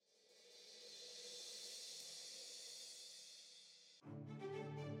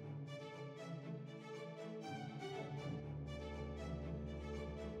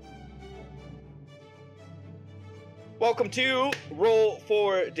Welcome to Roll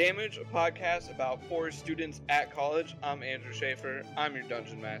for Damage, a podcast about 4 students at college. I'm Andrew Schaefer. I'm your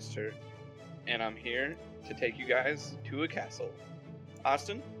dungeon master, and I'm here to take you guys to a castle.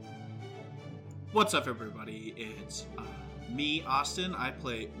 Austin? What's up, everybody? It's me, Austin. I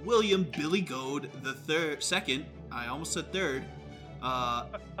play William Billy Goad the second. I almost said third.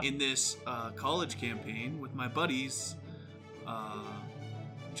 In this college campaign with my buddies.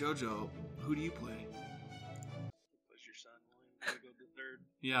 Jojo, who do you play? Your son, William Billy Goad the third.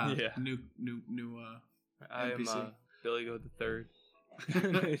 Yeah. New I NPC. am Billy Goad the third.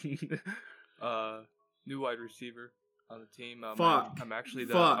 New wide receiver on the team. I'm actually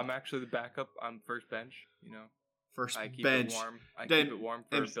the backup. I'm first bench. You know, First I keep bench. it warm. I Then- keep it warm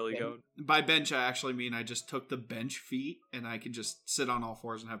for Billy Goad. By bench, I actually mean I just took the bench feet and I can just sit on all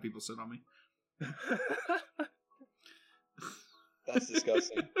fours and have people sit on me. That's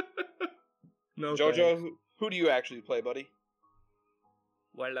disgusting. No, Jojo, who do you actually play, buddy?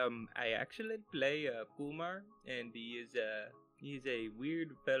 Well, I actually play Pumar, and he's a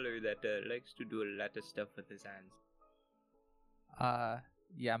weird feller that likes to do a lot of stuff with his hands.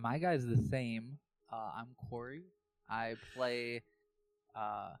 Yeah, my guy's the same. I'm Corey. I play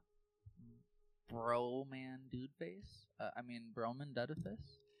Broman Dudeface. Broman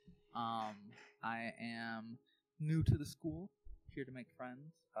Dudeface. I am new to the school, here to make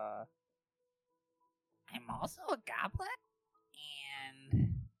friends. I'm also a goblin,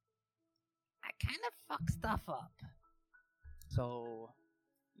 and I kind of fuck stuff up. So,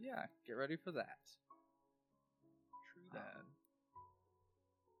 yeah, get ready for that. True that.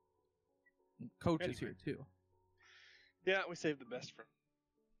 Coach is here too. Yeah, we saved the best for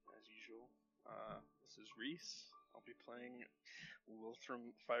as usual. This is Reese. I'll be playing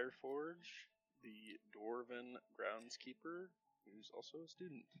Wilthram Fireforge, the Dwarven groundskeeper, who's also a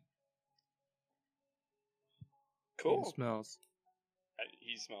student. Cool. It smells.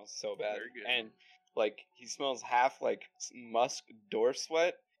 He smells so bad. Very good. And, he smells half like musk door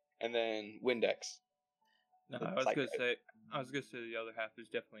sweat and then Windex. No, It's I was like gonna say the other half is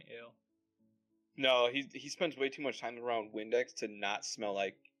definitely ale. No, he spends way too much time around Windex to not smell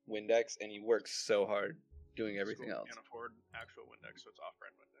like Windex, and he works so hard doing everything School else. Can't afford actual Windex, so it's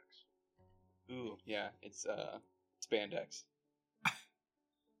off-brand Windex. Ooh, yeah, it's spandex.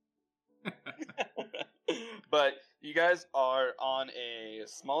 But you guys are on a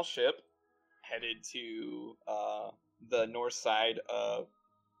small ship headed to the north side of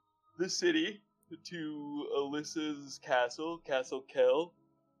the city to Alyssa's castle, Castle Kell.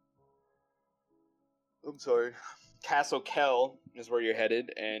 I'm sorry. Castle Kell is where you're headed,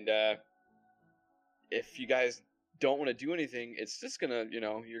 and if you guys don't want to do anything, it's just gonna,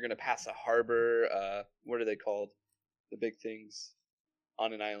 you're gonna pass a harbor. What are they called? The big things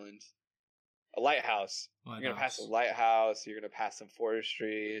on an island. A lighthouse. You're gonna pass a lighthouse. You're gonna pass some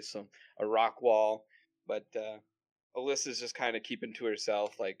forestry, a rock wall. But Alyssa's just kind of keeping to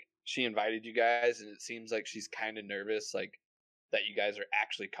herself. Like, she invited you guys, and it seems like she's kind of nervous, like that you guys are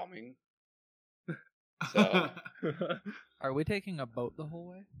actually coming. So Are we taking a boat the whole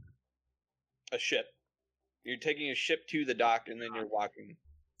way? a ship. You're taking a ship to the dock, and then you're walking.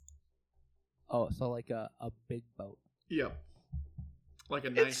 Oh, so like a big boat. Yep. Like a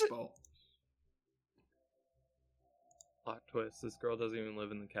nice boat. Plot twist: this girl doesn't even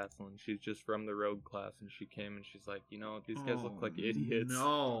live in the castle, and she's just from the rogue class. And she came, and she's like, these guys look like idiots.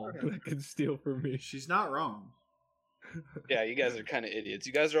 No. That could steal from me. She's not wrong. Yeah, you guys are kind of idiots.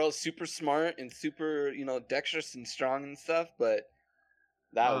 You guys are all super smart and super, dexterous and strong and stuff, but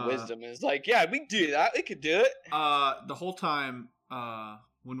that wisdom is like, yeah, we do that. We could do it. The whole time,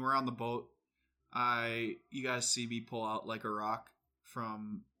 when we're on the boat, you guys see me pull out like a rock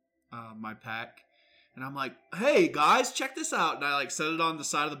from my pack, and I'm like, "Hey guys, check this out!" And I set it on the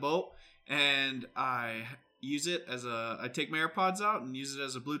side of the boat, and I use it I take my AirPods out and use it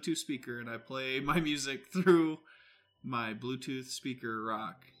as a Bluetooth speaker, and I play my music through my Bluetooth speaker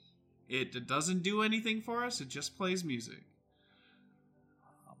rock. It doesn't do anything for us. It just plays music.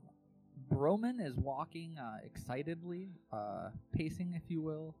 Broman is walking excitedly, pacing, if you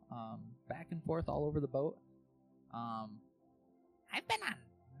will, back and forth all over the boat. I've been on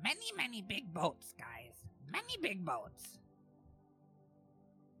many big boats, guys. Many big boats.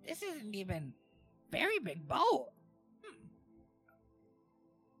 This isn't even very big boat.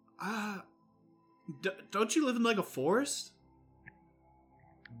 Don't you live in a forest?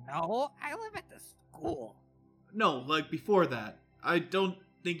 No, I live at the school. No, before that. I don't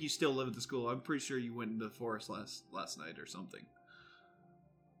think you still live at the school. I'm pretty sure you went into the forest last night or something.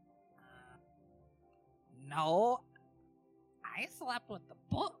 No, I slept with the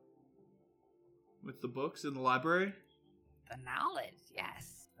book. With the books in the library? The knowledge,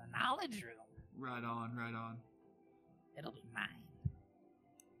 yes. The knowledge room. Right on, right on. It'll be mine.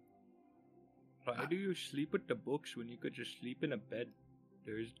 Why do you sleep with the books when you could just sleep in a bed?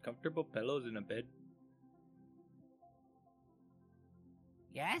 There's comfortable pillows in a bed.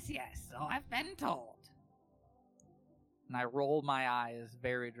 Yes, so I've been told. And I roll my eyes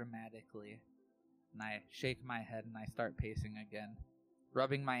very dramatically. And I shake my head and I start pacing again.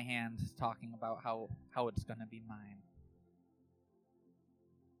 Rubbing my hands, talking about how it's gonna be mine.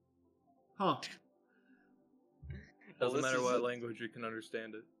 Huh. Well, Doesn't this matter is what a- language, you can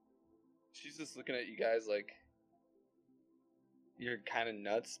understand it. She's just looking at you guys like you're kind of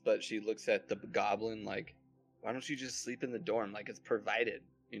nuts, but she looks at the goblin like, why don't you just sleep in the dorm? Like it's provided,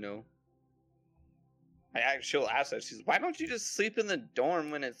 you know? She'll ask that. She's, why don't you just sleep in the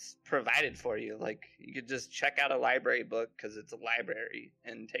dorm when it's provided for you? Like you could just check out a library book because it's a library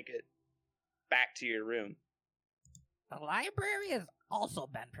and take it back to your room. The library has also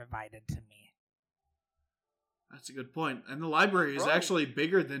been provided to me. That's a good point. And the library is Bro. actually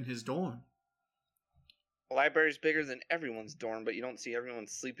bigger than his dorm. The library's bigger than everyone's dorm, but you don't see everyone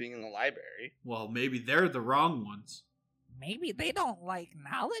sleeping in the library. Well, maybe they're the wrong ones. Maybe they don't like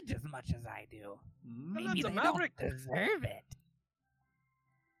knowledge as much as I do. Hmm? Maybe that's a they don't maverick. deserve it.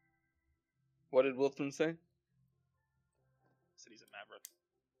 What did Wiltham say? Said he's a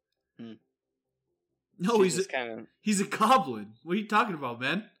maverick. No, he's kind of. he's a goblin. What are you talking about,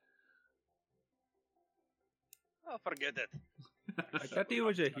 man? Oh, forget it. I thought he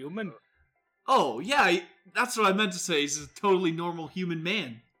was a human. Oh, yeah, that's what I meant to say. He's a totally normal human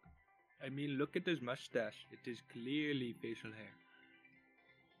man. I mean, look at his mustache. It is clearly facial hair.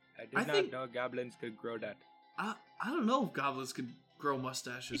 I did I not think- know goblins could grow that. I don't know if goblins can grow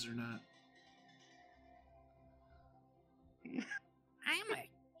mustaches or not. I'm a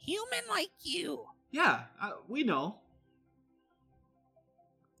human like you, Yeah, we know.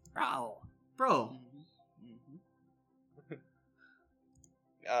 bro. Bro,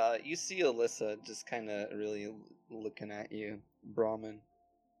 You see Alyssa just kind of really looking at you, Brahmin.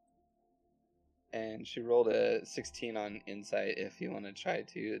 And she rolled a 16 on insight if you want to try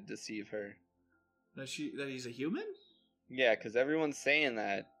to deceive her. that he's a human? Yeah, because everyone's saying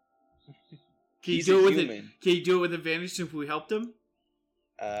that. Can you He's do a it with human. Can you do it with advantage if we helped him?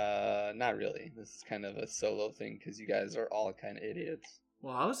 Not really. This is kind of a solo thing because you guys are all kind of idiots.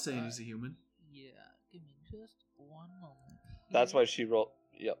 Well, I was saying he's a human. Yeah, give me just one moment. That's why she rolled.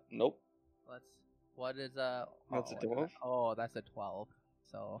 Yep. Nope. What is That's a what's 12? Oh, that's a 12.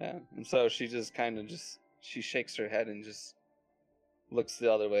 So Yeah. And so she just kind of she shakes her head and just looks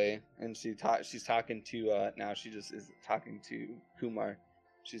the other way, and she's talking to now she just is talking to Kumar.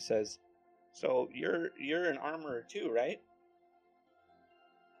 She says, "So you're an armorer too, right?"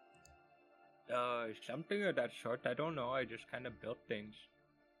 Something of that sort. I don't know. I just kind of built things.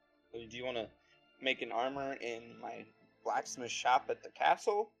 Do you want to make an armor in my blacksmith shop at the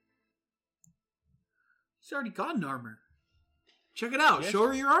castle? He's already got an armor. Check it out. Yes. Show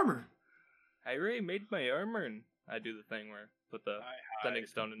her your armor. I already made my armor, and I do the thing where put the I sending hide.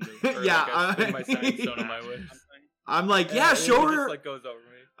 stone in the. Or Yeah, I put my I- sending stone in my waist. I'm like, yeah, And show it her. Just, like goes over me.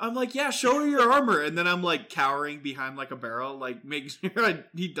 I'm like, yeah, show her your armor, and then I'm like cowering behind like a barrel, like making sure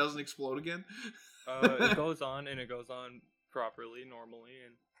he doesn't explode again. It goes on and it goes on properly, normally,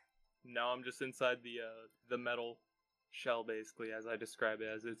 and now I'm just inside the metal shell, basically, as I describe it,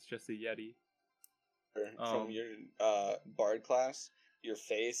 as it's just a yeti. From your bard class, your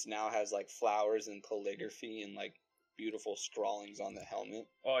face now has like flowers and calligraphy and like beautiful scrawlings on the helmet.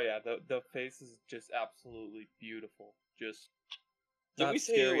 Oh yeah, the face is just absolutely beautiful. Just Did not we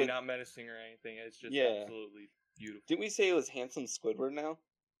say it scary, was- not menacing or anything. It's just Yeah. absolutely beautiful. Didn't we say it was handsome Squidward now?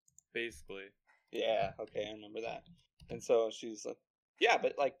 Basically. Yeah, okay, I remember that. And so she's like, yeah,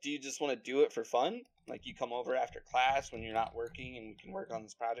 but like, do you just want to do it for fun? Like, you come over after class when you're not working and we can work on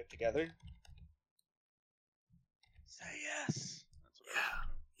this project together? Say yes. That's what I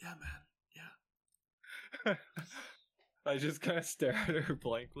Yeah, man. Yeah. I just kind of stare at her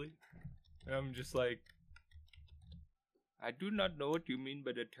blankly. And I'm just like, I do not know what you mean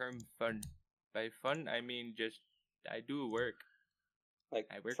by the term fun. By fun, I mean just, I do work. Like,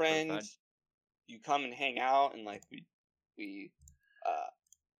 I work for fun. friends, you come and hang out and like, we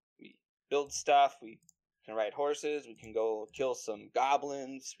build stuff, we can ride horses, we can go kill some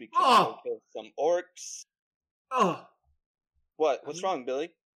goblins, we can go Oh! kill some orcs. Oh, What? What's wrong,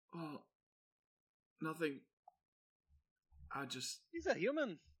 Billy? oh, nothing. I just. He's a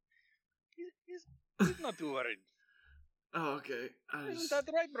human. He's not too worried. Oh, okay. Isn't that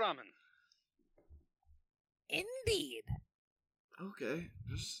right, Brahmin? Indeed. Okay,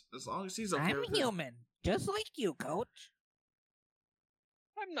 just as long as he's okay I'm with it. human, just like you, coach.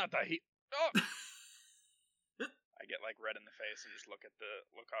 I'm not a he. Oh! I get like red in the face and just look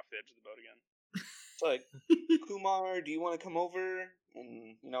off the edge of the boat again. It's like, Kumar, do you want to come over?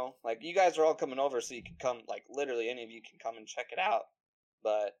 And, you know, like, you guys are all coming over, so you can come, like, literally any of you can come and check it out.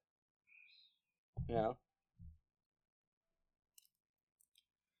 But, you know.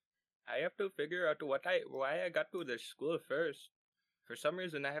 I have to figure out why I got to the school first. For some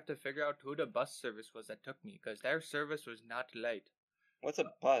reason, I have to figure out who the bus service was that took me, because their service was not light. What's a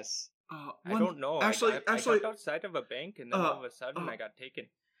bus? I don't know. Actually, I got outside of a bank, and then all of a sudden, I got taken.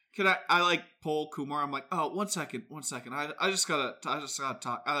 Can I like pull Kumar? I'm like, oh, one second. I just gotta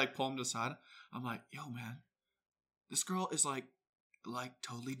talk. I like pull him to the side. I'm like, yo, man, this girl is like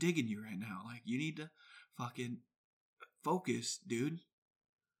totally digging you right now. Like, you need to fucking focus, dude.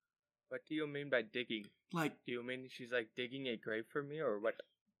 What do you mean by digging? Like, do you mean she's like digging a grave for me, or what?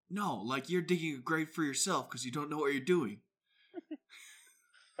 No, like you're digging a grave for yourself because you don't know what you're doing.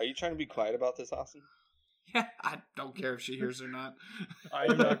 Are you trying to be quiet about this, Austin? Yeah, I don't care if she hears or not. I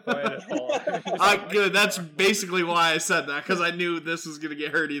am not quiet at all. Good. That's basically why I said that, because I knew this was gonna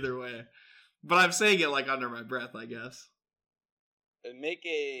get heard either way. But I'm saying it like under my breath, I guess.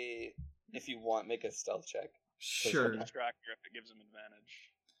 If you want, make a stealth check. Sure. Distract her if it gives him advantage.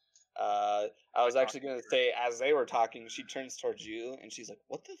 I was actually gonna say, as they were talking, she turns towards you and she's like,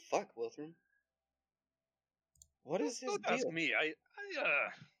 "What the fuck, Wilthram? What is his Don't deal?" ask me.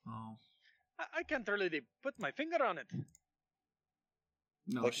 I can't really put my finger on it.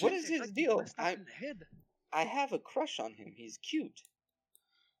 No, like, she, what is his deal? I head. have a crush on him. He's cute.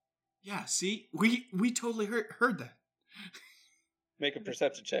 Yeah, see, we totally heard that. Make a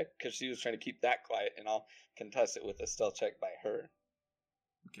perception check, because she was trying to keep that quiet, and I'll contest it with a stealth check by her.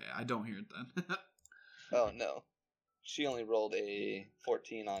 Okay, I don't hear it then. Oh no, she only rolled a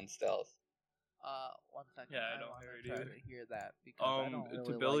 14 on stealth. 1 second. Yeah, I I don't wanna hear it try either. to hear that because I don't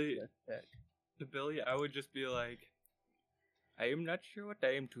really to Billy- like this chick. To Billy, I would just be like, I am not sure what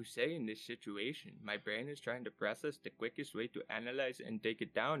I am to say in this situation. My brain is trying to process the quickest way to analyze and take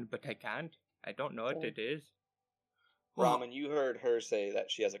it down, but I can't. I don't know what it is. Well, Ramen, you heard her say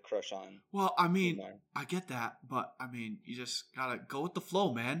that she has a crush on. well, I mean, Kumar. I get that, but I mean, you just gotta go with the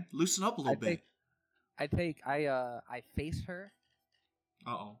flow, man. Loosen up a little bit. I face her Uh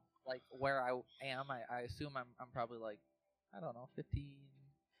oh. like where I am. I assume I'm probably like, I don't know, 15.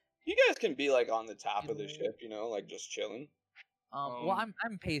 You guys can be like on the top of the ship, you know, like just chilling. Well, I'm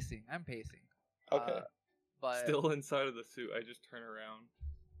pacing. Okay. But Still inside of the suit, I just turn around.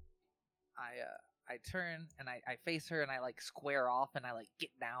 I turn and I face her and I like square off and I like get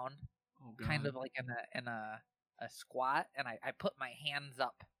down, Oh god. kind of like in a squat, and I put my hands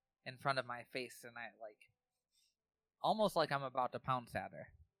up in front of my face and I like almost like I'm about to pounce at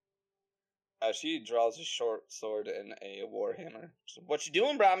her. She draws a short sword and a warhammer. So, what you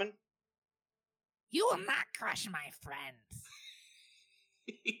doing, Brahmin? You will not crush my friends.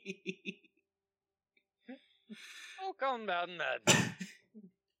 Oh, calm down, Ned.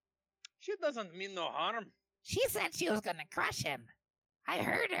 She doesn't mean no harm. She said she was gonna crush him. I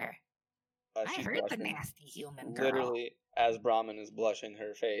heard her. I She's heard the blushing. nasty human girl. Literally, as Brahmin is blushing,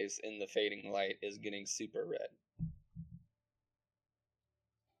 her face in the fading light is getting super red.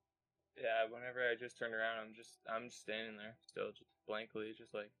 Yeah, whenever I just turn around, I'm just standing there, still just blankly,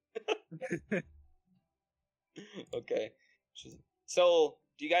 just like. Okay. So,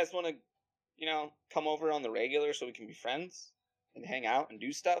 do you guys want to, come over on the regular so we can be friends and hang out and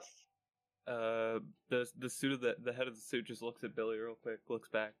do stuff? The suit of the head of the suit just looks at Billy real quick, looks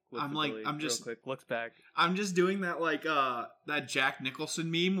back. Looks I'm at like- Billy I'm real just- quick, looks back. I'm just doing that like that Jack Nicholson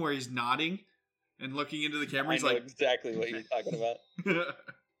meme where he's nodding and looking into the camera. He's I know like, exactly what you're talking about.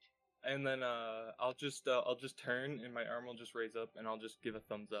 And then I'll just turn and my arm will just raise up and I'll just give a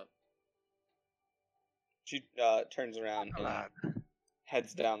thumbs up. She turns around and Lad.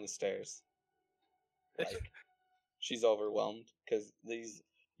 heads down the stairs. Like, she's overwhelmed because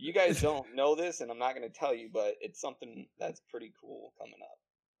you guys don't know this, and I'm not going to tell you, but it's something that's pretty cool coming up.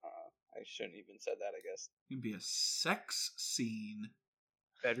 I shouldn't even said that, I guess. It's gonna be a sex scene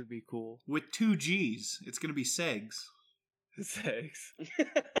Better be cool. with 2 G's. It's gonna be segs. Sex.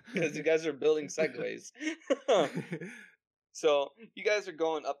 Because you guys are building segues. So you guys are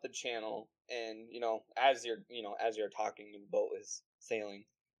going up the channel, and as you're talking, the boat is sailing,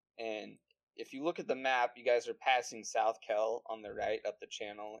 and if you look at the map, you guys are passing South Kel on the right up the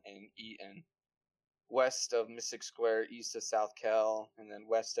channel, and Eaton, west of Mystic Square, east of South Kel, and then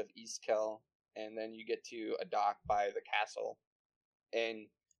west of East Kel, and then you get to a dock by the castle, and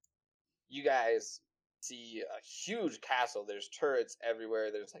you guys see a huge castle. There's turrets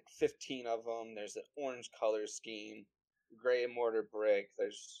everywhere. There's like 15 of them. There's an orange color scheme. gray mortar brick.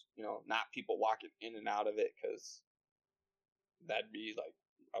 There's, not people walking in and out of it because that'd be like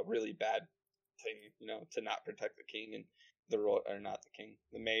a really bad thing, to not protect the king and or not the king,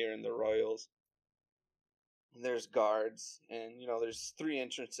 the mayor and the royals. There's guards, and there's 3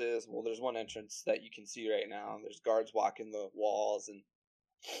 entrances. Well, there's one entrance that you can see right now. There's guards walking the walls, and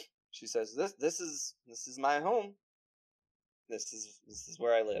she says, "This is my home. This is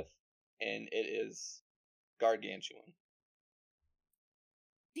where I live, and it is gargantuan."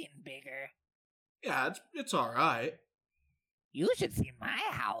 Getting bigger. Yeah, it's all right. You should see my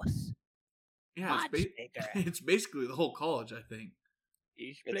house. Yeah, Much bigger. it's basically the whole college, I think.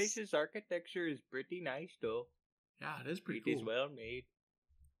 Each place's architecture is pretty nice, though. Yeah, it is pretty It is cool. well made.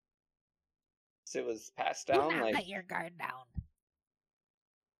 So it was passed Do down, not like, let your guard down.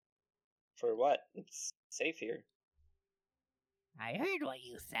 for what? It's safe here. I heard what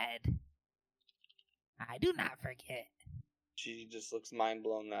you said. I do not forget. She just looks mind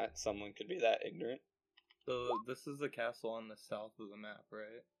blown that someone could be that ignorant. So this is the castle on the south of the map,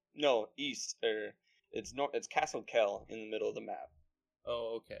 right? No, east, or it's Castle Kell in the middle of the map.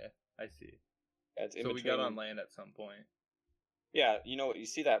 Oh, okay. I see. It's in So we between. got on land at some point. Yeah, you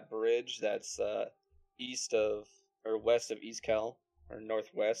see that bridge that's east of or west of East Kell or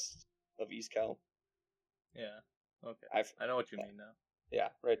northwest of East Kell? Yeah. Okay. I've I know what you mean now. Yeah,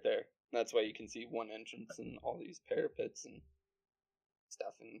 right there. That's why you can see one entrance and all these parapets and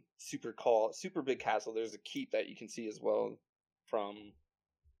stuff, and super big castle. There's a keep that you can see as well from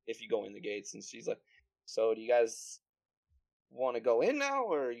if you go in the gates. And she's like, "So do you guys want to go in now,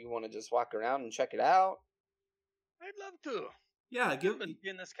 or you want to just walk around and check it out?" I'd love to. Yeah, I've been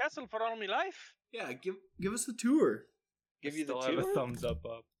in this castle for all my life. give us the tour. Give you the Still have tour? a thumbs up.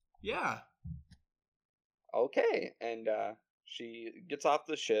 Yeah. Okay, and she gets off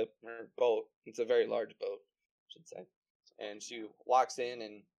the ship or boat. It's a very large boat, I should say. And she walks in,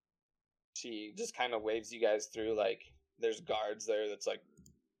 and she just kind of waves you guys through. Like, there's guards there that's like,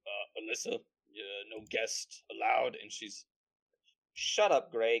 "Alyssa, no guest allowed." And she's, "Shut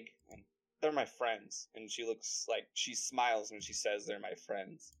up, Greg. And they're my friends." And she looks like she smiles when she says they're my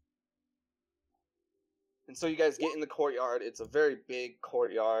friends. And so you guys get in the courtyard. It's a very big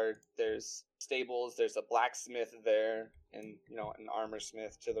courtyard. There's stables. There's a blacksmith there, and an armor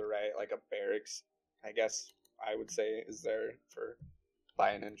smith to the right, like a barracks, I guess I would say, is there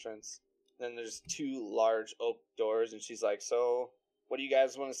by an entrance. Then there's 2 large oak doors, and she's like, "So, what do you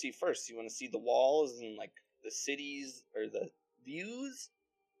guys want to see first? You want to see the walls and like the cities or the views,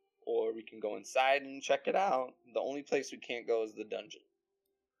 or we can go inside and check it out? The only place we can't go is the dungeon."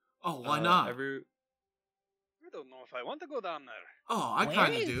 Oh, why not? I don't know if I want to go down there. Oh, I Where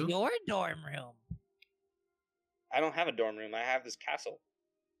kind of is do. your dorm room? I don't have a dorm room. I have this castle.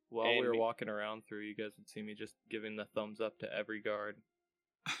 While And we were me- walking around through, you guys would see me just giving the thumbs up to every guard.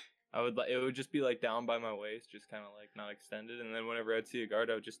 It would just be like down by my waist, just kind of like not extended, and then whenever I'd see a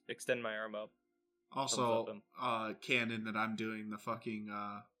guard, I would just extend my arm up. Thumbs up Also, him. canon that I'm doing the fucking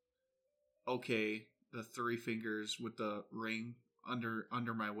the 3 fingers with the ring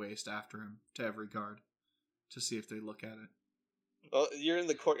under my waist after him to every guard to see if they look at it. Well, you're in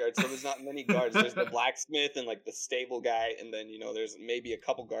the courtyard, so there's not many guards. There's the blacksmith and like the stable guy, and then there's maybe a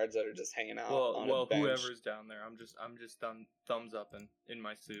couple guards that are just hanging out on a bench. Whoever's down there, I'm just done thumbs up in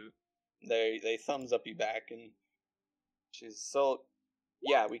my suit. They thumbs up you back, and she's so,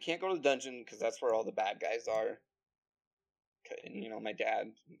 yeah, we can't go to the dungeon because that's where all the bad guys are. And my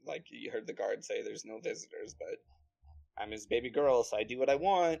dad, like, you heard the guard say, there's no visitors, but I'm his baby girl, so I do what I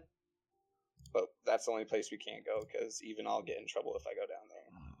want. But that's the only place we can't go because even I'll get in trouble if I go down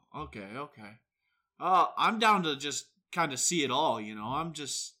there. Okay. I'm down to just kind of see it all, I'm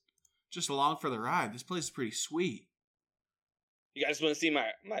just along for the ride. This place is pretty sweet. You guys want to see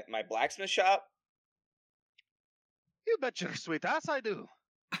my blacksmith shop? You bet your sweet ass I do.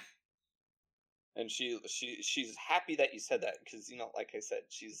 And she's happy that you said that because like I said,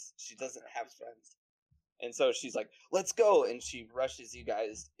 she doesn't have friends, and so she's like, "Let's go!" And she rushes you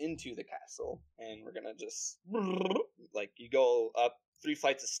guys into the castle, and we're gonna just like you go up 3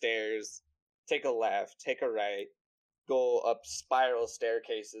 flights of stairs, take a left, take a right, go up spiral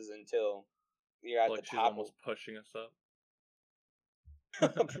staircases until you're at Like the she's top. almost pushing us up.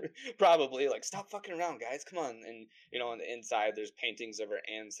 Probably like, "Stop fucking around, guys! Come on!" And on the inside, there's paintings of her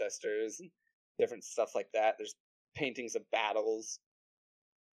ancestors and different stuff like that. There's paintings of battles.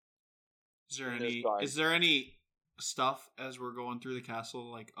 Is there And there's any guards. stuff as we're going through the castle,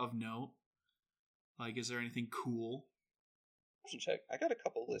 like, of note? Like, is there anything cool? Perception check. I got a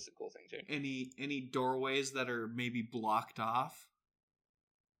couple lists of cool things here. Any doorways that are maybe blocked off?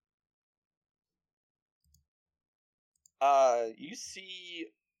 You see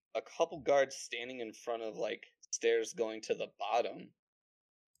a couple guards standing in front of like stairs going to the bottom.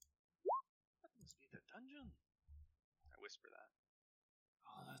 That must be the dungeon. I whisper that.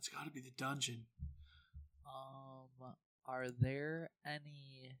 Oh, that's got to be the dungeon. Are there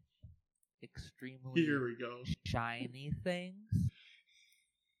any extremely Here we go. shiny things?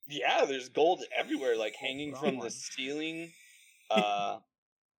 Yeah, there's gold everywhere, like hanging from on. the ceiling. What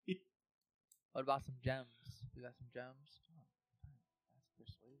about some gems? We got some gems. Oh, that's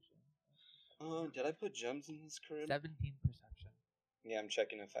persuasion. Did I put gems in this crib? 17 perception. Yeah, I'm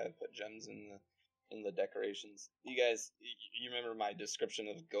checking if I put gems in the decorations. You guys, you remember my description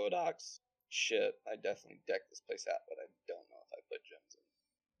of Godok's shit? I definitely decked this place out, but I don't know if I put gems in.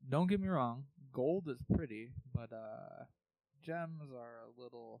 Don't get me wrong, gold is pretty, but gems are a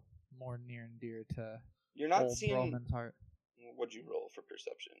little more near and dear to You're not old seeing. Roman's heart. What'd you roll for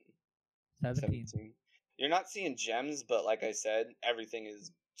perception? 17. You're not seeing gems, but like I said, everything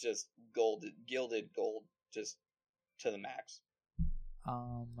is just gilded gold, just to the max.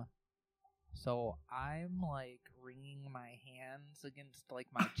 So I'm like wringing my hands against like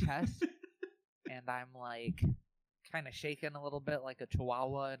my chest, and I'm like kind of shaking a little bit like a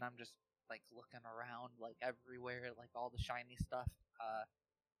chihuahua, and I'm just like looking around like everywhere, like all the shiny stuff,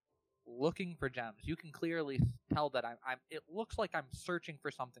 looking for gems. You can clearly tell that I'm it looks like I'm searching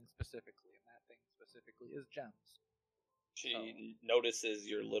for something specifically, and that thing specifically is gems. She notices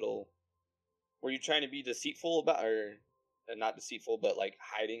your little. Were you trying to be deceitful about, or not deceitful, but like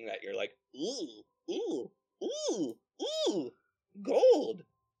hiding that you're like, ooh, gold.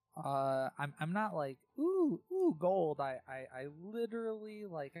 I'm not like ooh gold. I literally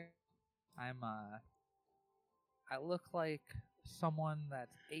like I look like someone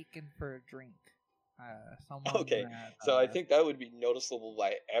that's aching for a drink. Someone. Okay, that, so I think that would be noticeable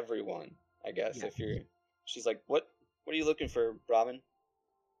by everyone. I guess Yeah. if you're. She's like, what are you looking for, Robin?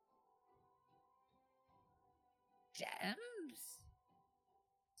 Gems.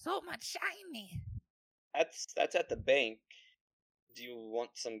 So much shiny. That's at the bank. Do you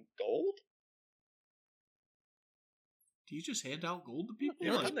want some gold? Do you just hand out gold to people?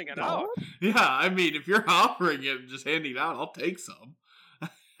 You're Like, handing it no. out. Yeah, I mean, if you're offering it and just handing it out, I'll take some.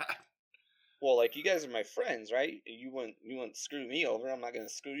 Well, like you guys are my friends, right? You wouldn't screw me over. I'm not gonna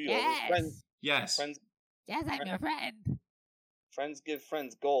screw you over. Yes. Yes. Yes, I'm your friend. Friends give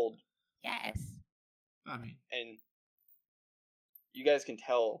friends gold, Yes. I mean, and you guys can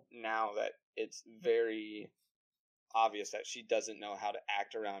tell now that it's very obvious that she doesn't know how to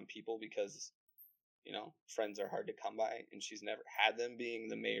act around people because, you know, friends are hard to come by, and she's never had them, being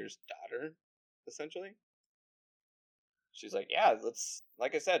the mayor's daughter, essentially. She's like, yeah,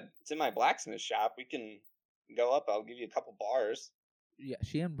 like I said, it's in my blacksmith shop. We can go up. I'll give you a couple bars. Yeah,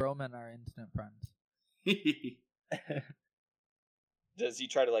 she and Broman are instant friends. Does he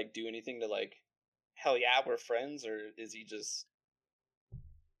try to, like, do anything to, like, hell yeah, we're friends, or is he just...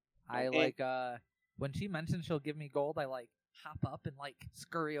 I Okay. like when she mentions she'll give me gold, I like hop up and like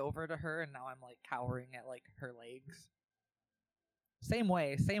scurry over to her, and now I'm like cowering at like her legs. Same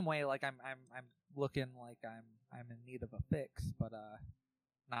way, like I'm looking like I'm in need of a fix, but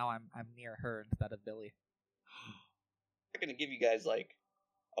now I'm near her instead of Billy. I'm not gonna give you guys, like,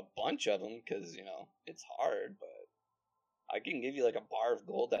 a bunch of them, because, you know, it's hard, but I can give you, like, a bar of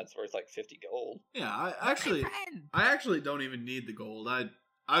gold that's worth, like, 50 gold. yeah, My I friend. actually don't even need the gold.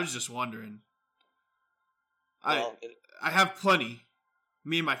 I was just wondering. Well, I have plenty.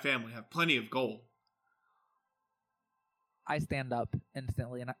 Me and my family have plenty of gold. I stand up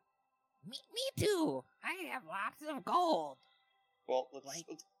instantly, and Me too. I have lots of gold. well, let's Like,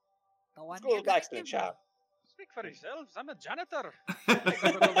 The one let's go to you're the gonna blacksmith give me. shop. Speak for yourselves. I'm a janitor.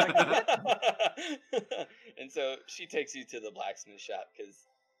 And so she takes you to the blacksmith shop because,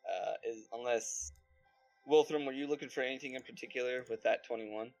 unless Wilthram, were you looking for anything in particular with that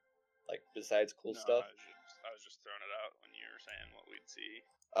 21, like besides cool stuff? I was just throwing it out when you were saying what we'd see.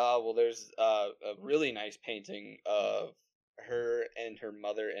 Well, there's a really nice painting of her and her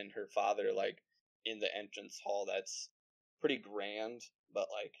mother and her father, like in the entrance hall. That's pretty grand, but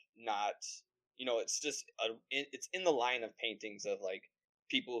like not. You know, it's just it's in the line of paintings of like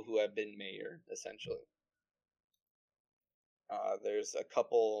people who have been mayor, essentially. There's a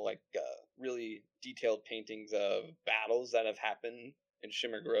couple like really detailed paintings of battles that have happened in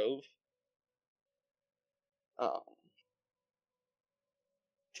Shimmer Grove. To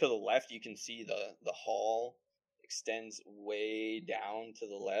the left, you can see the hall extends way down to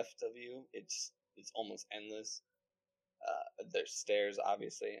the left of you. It's almost endless. There's stairs,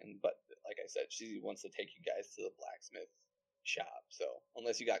 obviously, but like I said, she wants to take you guys to the blacksmith shop. So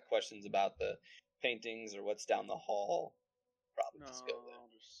unless you got questions about the paintings or what's down the hall, probably No, just go there. I'll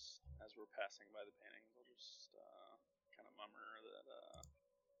just, as we're passing by the paintings, I'll just kind of murmur that,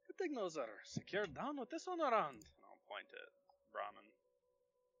 good thing those are secured down with this one around. And I'll point at Brahmin.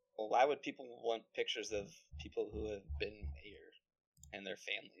 Well, why would people want pictures of people who have been here and their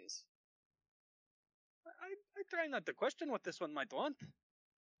families? I try not to question what this one might want.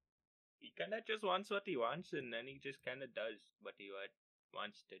 He kind of just wants what he wants, and then he just kind of does what he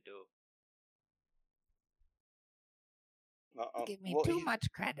wants to do. Give me well, too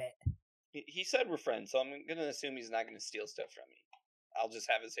much credit. He said we're friends, so I'm going to assume he's not going to steal stuff from me. I'll just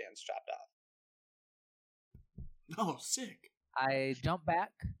have his hands chopped off. Oh, sick. I jump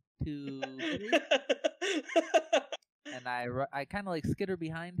back to Billy, and I kind of like skitter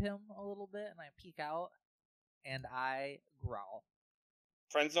behind him a little bit, and I peek out, and I growl.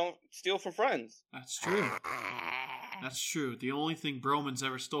 Friends don't steal from friends. That's true. That's true. The only thing Broman's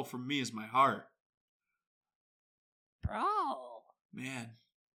ever stole from me is my heart. Bro. Man.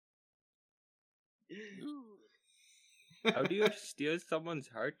 How do you steal someone's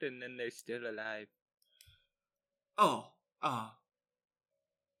heart and then they're still alive? Oh,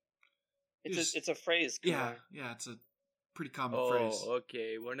 It's a phrase. Yeah, it's a pretty common phrase. Oh,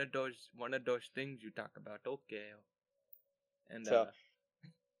 okay. One of those things you talk about. Okay. And so,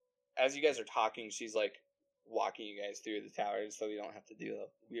 as you guys are talking, she's like walking you guys through the towers, so you don't have to do a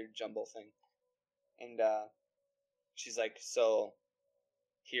weird jumble thing. And she's like, "So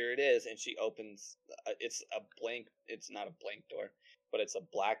here it is," and she opens. It's not a blank door, but it's a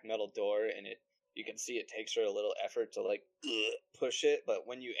black metal door, and you can see it takes her a little effort to like push it. But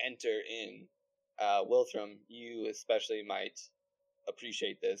when you enter in, Wilthram, you especially might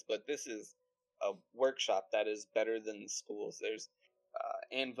appreciate this, but this is a workshop that is better than the schools. There's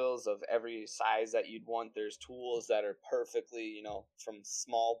anvils of every size that you'd want. There's tools that are perfectly, from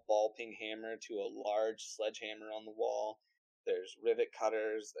small ball peen hammer to a large sledgehammer on the wall. There's rivet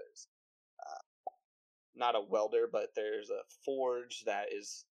cutters. There's not a welder, but there's a forge that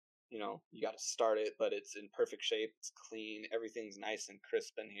is, you got to start it, but it's in perfect shape. It's clean. Everything's nice and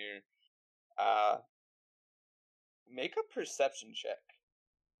crisp in here. Make a perception check.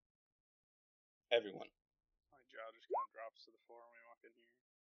 Everyone. My jaw just kind of drops to the floor when we walk in here.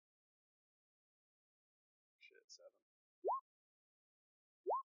 Shit, 7.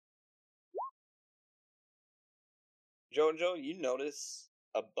 Jojo, you notice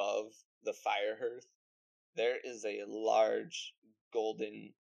above the fire hearth, there is a large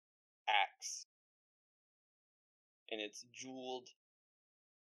golden axe. And it's jeweled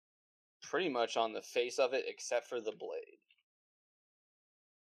pretty much on the face of it except for the blade.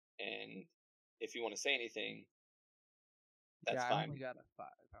 And if you want to say anything, that's fine. I only got a 5. I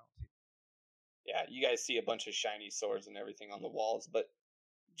don't see. Yeah, you guys see a bunch of shiny swords and everything on the walls, but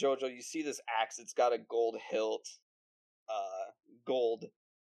Jojo, you see this axe, it's got a gold hilt, gold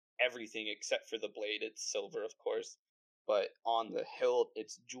everything except for the blade. It's silver, of course, but on the hilt,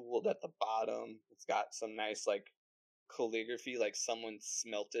 it's jeweled at the bottom. It's got some nice, like, calligraphy, like someone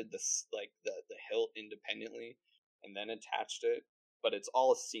smelted the hilt independently and then attached it, but it's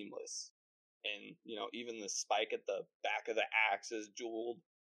all seamless. And, even the spike at the back of the axe is jeweled.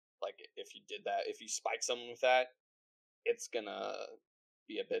 Like, if you did that, if you spike someone with that, it's gonna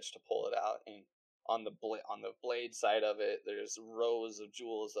be a bitch to pull it out. And on the blade side of it, there's rows of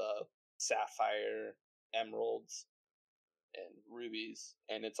jewels, sapphire, emeralds, and rubies.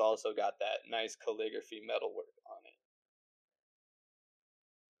 And it's also got that nice calligraphy metalwork on it.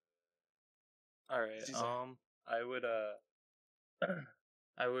 All right.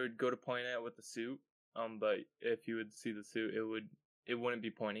 I would go to point at it with the suit. But if you would see the suit, it wouldn't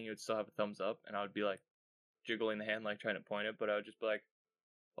be pointing. It would still have a thumbs up, and I would be like jiggling the hand, like trying to point it. But I would just be like,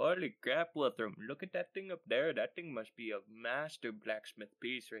 "Holy crap, Wilthram! Look at that thing up there. That thing must be a master blacksmith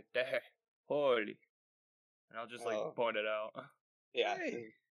piece right there. Holy!" And I'll just point it out. Yeah.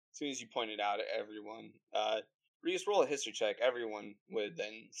 Hey. As soon as you point it out at everyone, Reese, roll a history check. Everyone would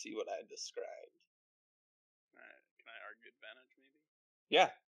then see what I described. Alright, can I argue advantage, maybe? Yeah.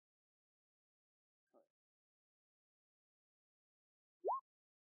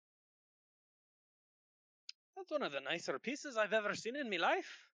 That's one of the nicer pieces I've ever seen in my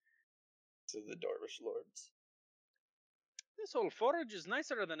life. To the Dorvish lords. This whole forge is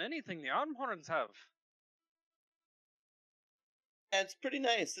nicer than anything the Armhorns have. Yeah, it's pretty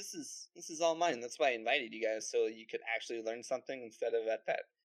nice. This is all mine. That's why I invited you guys, so you could actually learn something instead of at that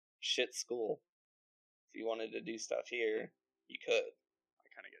shit school. If you wanted to do stuff here, you could. I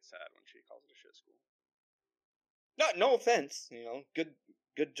kind of get sad when she calls it a shit school. No offense.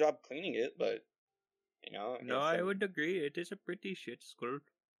 Good job cleaning it, but No, I would agree. It is a pretty shit school.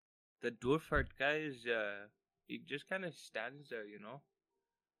 The Dwarfart guy is, he just kind of stands there, you know?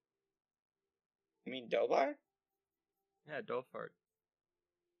 You mean Dobar? Yeah, Dwarfart.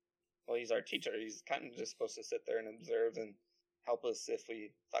 Well, he's our teacher. He's kind of just supposed to sit there and observe and help us if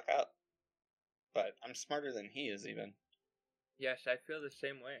we fuck up. But I'm smarter than he is, even. Yes, I feel the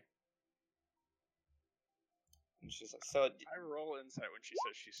same way. And she's like, so... I roll insight when she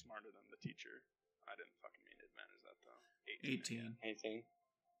says she's smarter than the teacher. I didn't fucking mean to advantage that, though. 18. Anything.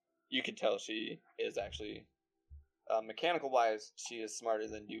 You could tell she is actually... mechanical-wise, she is smarter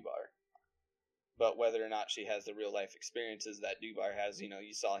than Dubar. But whether or not she has the real-life experiences that Dubar has, you know,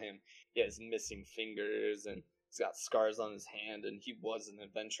 you saw him, he has missing fingers, and he's got scars on his hand, and he was an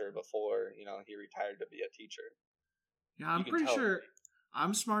adventurer before, you know, he retired to be a teacher. Yeah, I'm pretty sure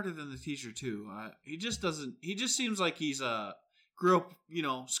I'm smarter than the teacher, too. He just seems like he's a grew up, you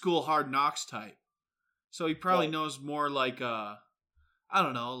know, school hard knocks type. So he probably knows more like, I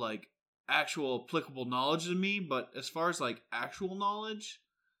don't know, like actual applicable knowledge than me, but as far as like actual knowledge,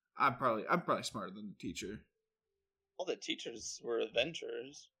 I'm probably smarter than the teacher. All the teachers were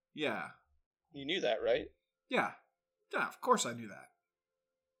adventurers. Yeah. You knew that, right? Yeah. Yeah, of course I knew that.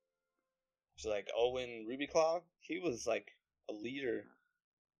 So like Owen Rubyclaw, he was like a leader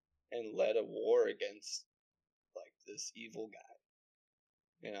and led a war against like this evil guy.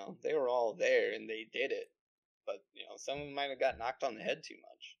 You know, they were all there and they did it. But, you know, some of them might have got knocked on the head too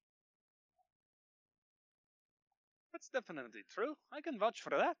much. That's definitely true. I can vouch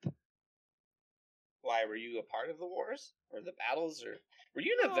for that. Why, were you a part of the wars? Or the battles? Or were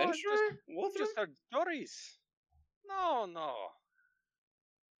you an No, adventurer? Just heard stories. No.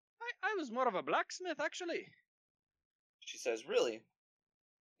 I was more of a blacksmith, actually. She says, really?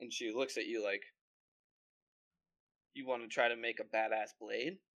 And she looks at you like, you want to try to make a badass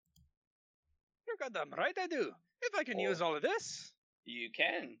blade? You're goddamn right I do. If I can Oh. use all of this. You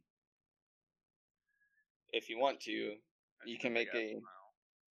can. If you want to, you can make a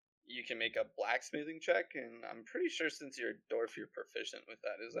blacksmithing check, and I'm pretty sure since you're a dwarf, you're proficient with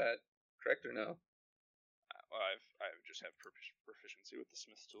that. Is that correct or no? Well, I just have proficiency with the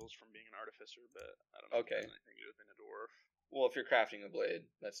smith's tools from being an artificer, but I don't know if Okay. there's anything to do with being a dwarf. Well, if you're crafting a blade,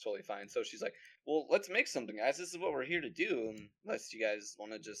 that's totally fine. So she's like, well, let's make something, guys. This is what we're here to do, unless you guys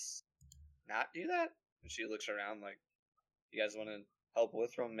want to just not do that. And she looks around like, you guys want to help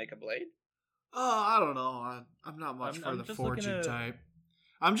Withram make a blade? I don't know. I'm not much for I'm the just forging looking at- type.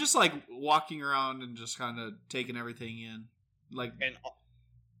 I'm just like walking around and just kind of taking everything in, like And you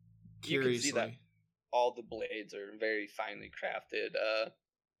can curiously. see that all the blades are very finely crafted.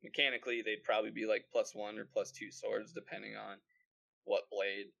 Mechanically, they'd probably be like +1 or +2 swords, depending on what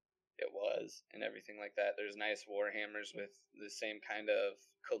blade it was and everything like that. There's nice war hammers with the same kind of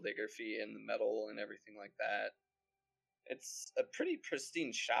calligraphy in the metal and everything like that. It's a pretty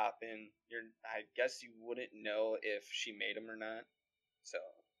pristine shop, and I guess you wouldn't know if she made them or not. So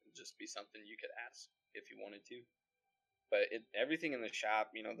it'd just be something you could ask if you wanted to. But everything in the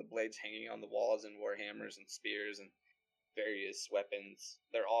shop, you know, the blades hanging on the walls and warhammers and spears and various weapons,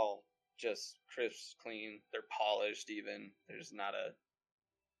 they're all just crisp, clean. They're polished even. There's not a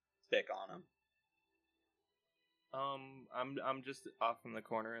speck on them. I'm just off in the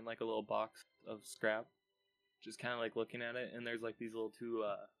corner in like a little box of scrap, just kind of like looking at it, and there's like these little two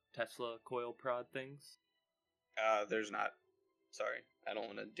Tesla coil prod things. There's not. Sorry, I don't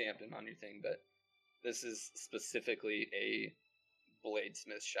want to dampen on your thing, but this is specifically a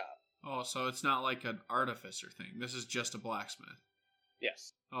bladesmith shop. Oh, so it's not like an artificer thing. This is just a blacksmith.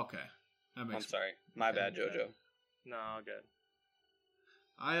 Yes. Okay, that makes. I'm sorry. My bad, Jojo. No, good.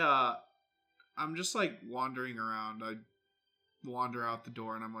 I'm just like wandering around. I wander out the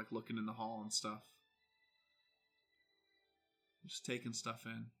door and I'm like looking in the hall and stuff. Just taking stuff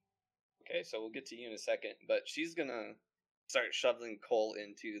in. Okay, so we'll get to you in a second, but she's gonna start shoveling coal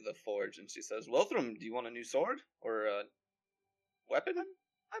into the forge, and she says, Wilthram, do you want a new sword? Or a weapon?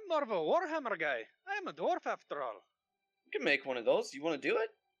 I'm more of a warhammer guy. I am a dwarf after all. You can make one of those. You want to do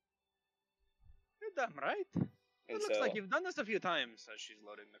it? You're damn right. And It looks so, like you've done this a few times. As she's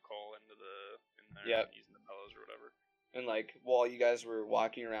loading the coal in there Yep. and using the bellows or whatever. and like, while you guys were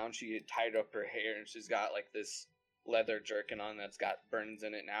walking around, she had tied up her hair, and she's got like this leather jerkin on that's got burns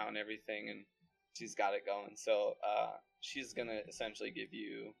in it now and everything, and she's got it going. So, she's gonna essentially give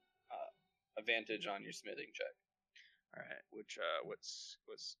you advantage on your smithing check. All right. Which what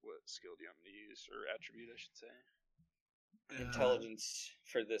skill do you want me to use, or attribute, I should say? Intelligence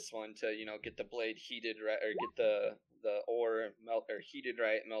for this one to, you know, get the blade heated right, or get the ore heated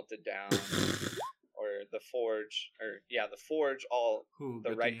right, melted down, or the forge all Who, the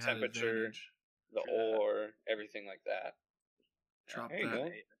good right thing you had temperature, advantage. the For that. ore, everything like that. Drop there you that. go. That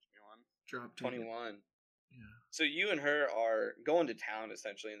should be one. drop ticket. 21. Yeah. So you and her are going to town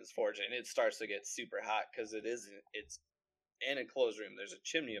essentially in this forge, and it starts to get super hot because it's in a closed room. There's a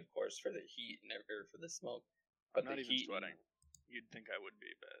chimney, of course, for the heat and or for the smoke. But I'm not the even heat sweating. You'd think I would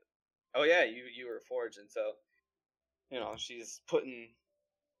be, but Oh yeah, you were forged, and so she's putting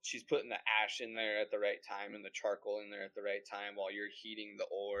the ash in there at the right time and the charcoal in there at the right time while you're heating the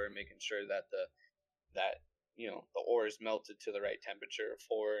ore, making sure that the ore is melted to the right temperature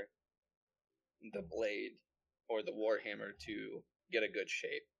for the blade or the warhammer to get a good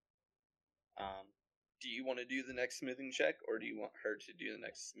shape. Do you want to do the next smithing check, or do you want her to do the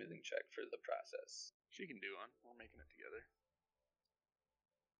next smithing check for the process? she can do one. We're making it together.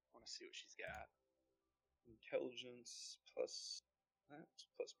 I want to see what she's got. Intelligence plus that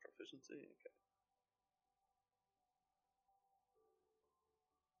plus proficiency. Okay.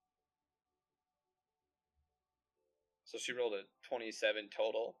 So she rolled a 27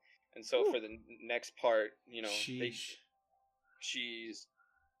 total, and so for the next part, Sheesh. she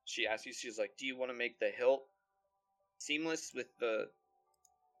asks you, she's like, "Do you want to make the hilt seamless with the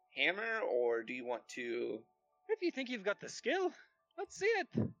hammer, or do you want to?" If you think you've got the skill, let's see it.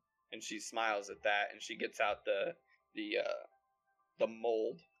 And she smiles at that, and she gets out the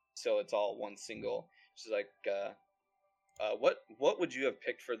mold, so it's all one single. She's like, what would you have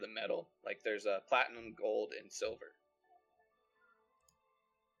picked for the metal? Like, there's a platinum, gold, and silver.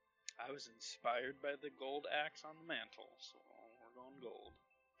 I was inspired by the gold axe on the mantle, so we're going gold.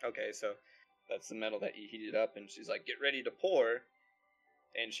 Okay, so that's the metal that you heated up, and she's like, "Get ready to pour."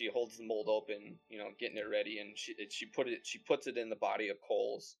 And she holds the mold open, getting it ready, and she puts it in the body of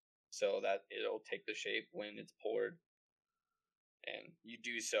coals so that it'll take the shape when it's poured. And you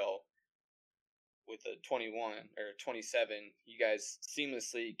do so with a 21 or 27. You guys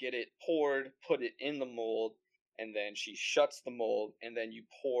seamlessly get it poured, put it in the mold, and then she shuts the mold, and then you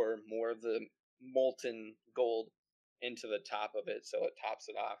pour more of the molten gold into the top of it so it tops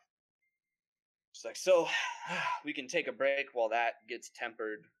it off. She's like, "So, we can take a break while that gets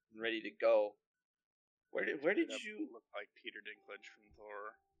tempered and ready to go. Where did you look like Peter Dinklage from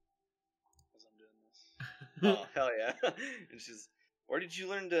Thor as I'm doing this? Oh, hell yeah." And where did you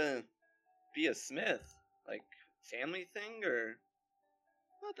learn to be a smith? Like, family thing, or?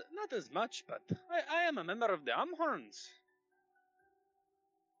 Not as much, but I am a member of the Amhorns.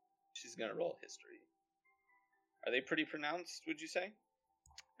 She's gonna roll history. Are they pretty pronounced, would you say?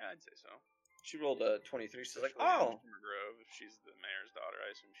 Yeah, I'd say so. She rolled a 23. She's like, Especially in "Oh." Summer Grove, if she's the mayor's daughter, I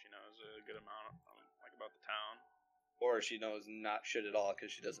assume she knows a good amount about the town. Or she knows not shit at all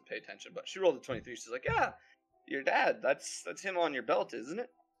because she doesn't pay attention. But she rolled a 23. She's like, "Yeah, your dad. That's him on your belt, isn't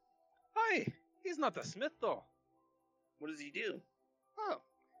it? Hi, he's not a smith though. What does he do?" Oh,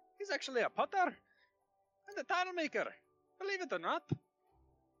 he's actually a potter and a tile maker. Believe it or not.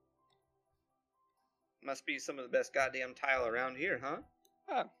 Must be some of the best goddamn tile around here, huh?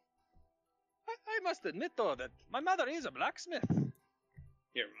 I must admit though that my mother is a blacksmith.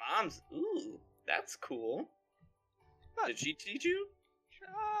 Your mom's. Ooh, that's cool. But, Did she teach you?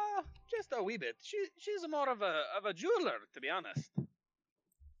 just a wee bit. She's more of a jeweler, to be honest.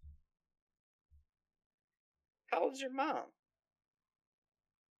 How old's your mom?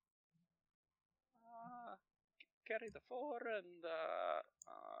 Carry the 4 and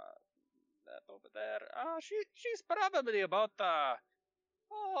that over there. She's probably about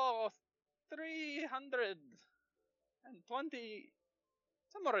 320,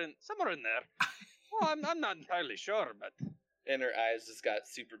 somewhere in there. Oh, I'm not entirely sure, but And her eyes just got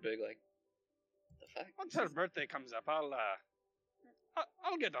super big, like, the fuck? once her birthday comes up, I'll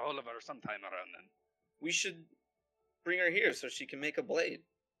get a hold of her sometime around then. We should bring her here so she can make a blade.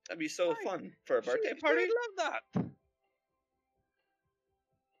 That'd be so Right. fun for a birthday She party. would love that.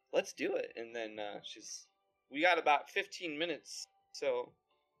 Let's do it. And then we got about 15 minutes, so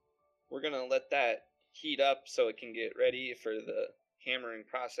we're gonna let that heat up so it can get ready for the hammering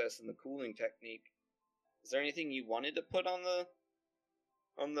process and the cooling technique. Is there anything you wanted to put on the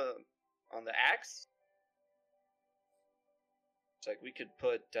axe? It's like we could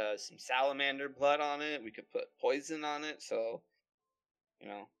put some salamander blood on it. We could put poison on it, so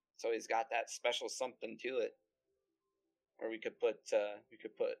it's always got that special something to it. Or we could put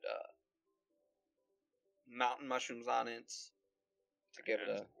mountain mushrooms on it to give it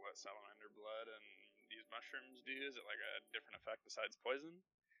a. What salamander blood and these mushrooms do? Is it like a different effect besides poison?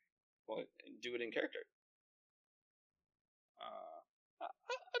 Well, do it in character.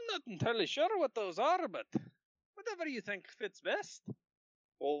 I'm not entirely sure what those are, but whatever you think fits best.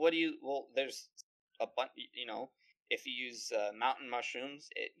 Well, there's a bunch. If you use mountain mushrooms,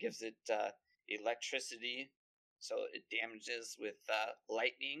 it gives it electricity, so it damages with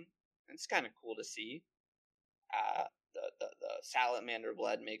lightning, It's kind of cool to see. The salamander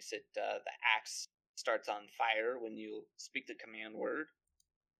blood makes it, the axe starts on fire when you speak the command word.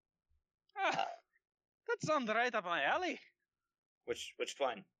 That sounds right up my alley. Which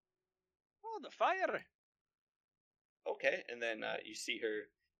one? Oh, the fire. Okay, and then you see her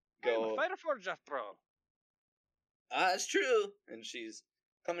I'm go. a Fireforge after all. It's true. And she's,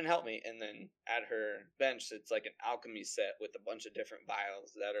 come and help me. And then at her bench, it's like an alchemy set with a bunch of different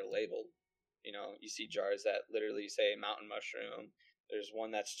vials that are labeled. You know, you see jars that literally say mountain mushroom. There's one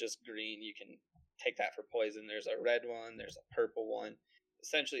that's just green. You can take that for poison. There's a red one. There's a purple one.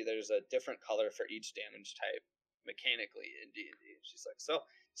 Essentially, there's a different color for each damage type mechanically in D&D. She's like, so,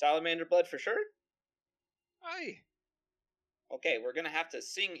 salamander blood for sure? Aye. Okay, we're going to have to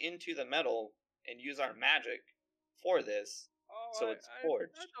sing into the metal and use our magic for this. Oh, So it's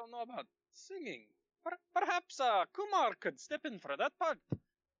forged. I don't know about singing. Perhaps Kumar could step in for that part.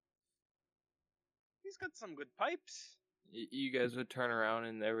 He's got some good pipes. You guys would turn around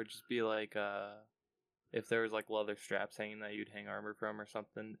and there would just be like, if there was like leather straps hanging that you'd hang armor from or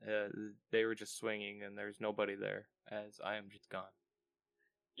something, they were just swinging and there's nobody there, as I am just gone.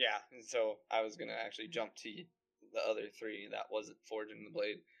 Yeah, and so I was going to actually jump to the other three that wasn't forging the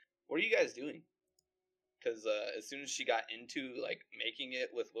blade. What are you guys doing? Because as soon as she got into like making it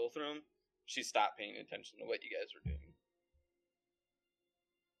with Wilthram, she stopped paying attention to what you guys were doing.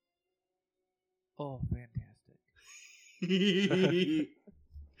 Oh, fantastic.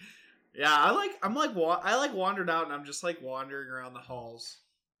 Yeah, I like wandered out and I'm just like wandering around the halls.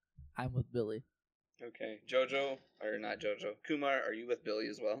 I'm with Billy. Okay, Jojo, or not Jojo, Kumar, are you with Billy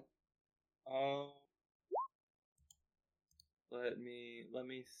as well? Let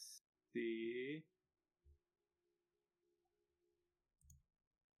me see.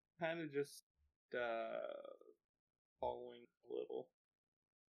 Kind of just following a little.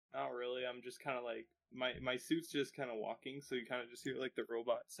 Not really. I'm just kind of like my suit's just kind of walking, so you kind of just hear like the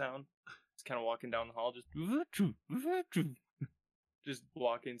robot sound. It's kind of walking down the hall, just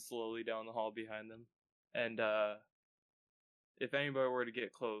walking slowly down the hall behind them. And if anybody were to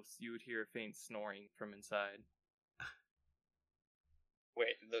get close, you would hear a faint snoring from inside.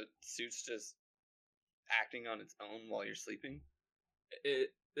 Wait, the suit's just acting on its own while you're sleeping?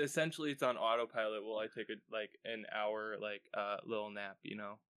 It essentially it's on autopilot while I take an hour little nap, you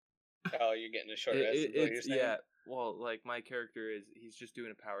know. Oh, you're getting a short rest. Is what you're saying? Yeah. Well, like my character he's just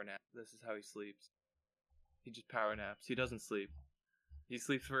doing a power nap. This is how he sleeps. He just power naps. He doesn't sleep. He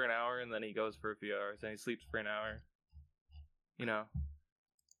sleeps for an hour and then he goes for a few hours and he sleeps for an hour. You know.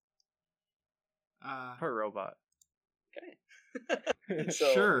 Poor robot. Okay.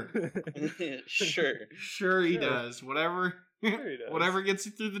 Sure. Sure he does. Whatever. Sure he does. Whatever gets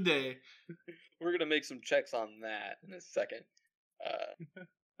you through the day. We're gonna make some checks on that in a second,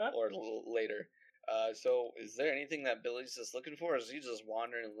 or a little later. So, is there anything that Billy's just looking for, or is he just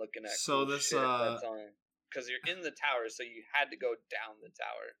wandering and looking at? So cool this shit that's on? Because you're in the tower, so you had to go down the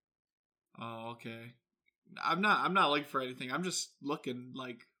tower. Oh, okay. I'm not looking for anything. I'm just looking,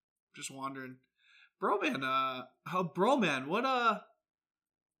 just wandering. Broman,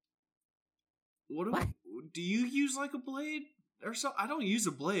 what do you use like a blade or so? I don't use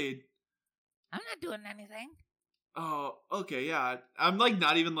a blade. I'm not doing anything. Oh, okay, yeah. I'm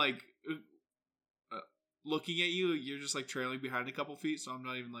not even looking at you. You're just trailing behind a couple feet, so I'm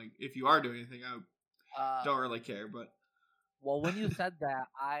not even if you are doing anything, I don't really care. But well, when you said that,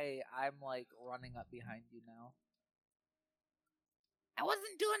 I'm running up behind you now. I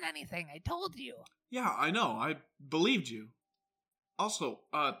wasn't doing anything. I told you. Yeah, I know. I believed you. Also,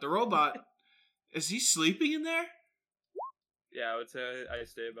 the robot, is he sleeping in there? Yeah, I would say I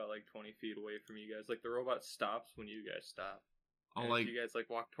stay about 20 feet away from you guys. The robot stops when you guys stop. Oh, if you guys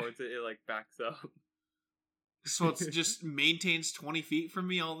walk towards it, it backs up. So it's just maintains 20 feet from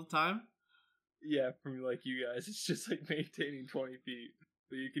me all the time? Yeah, from you guys, it's just maintaining 20 feet.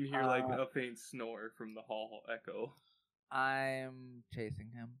 But you can hear a faint snore from the hall echo. I'm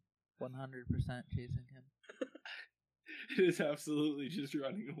chasing him. 100% chasing him. It is absolutely just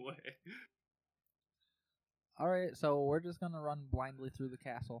running away. Alright, so we're just gonna run blindly through the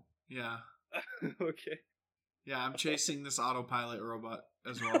castle. Yeah. Okay. Yeah, I'm chasing this autopilot robot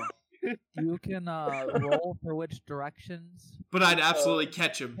as well. You can roll for which directions. But I'd absolutely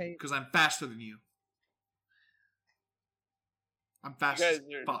catch him, because I'm faster than you. I'm fast as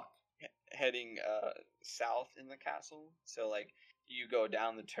fuck. Heading south in the castle, so you go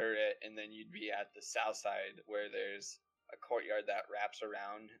down the turret and then you'd be at the south side where there's a courtyard that wraps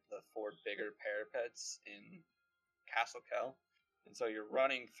around the 4 bigger parapets in Castle Kell. And so you're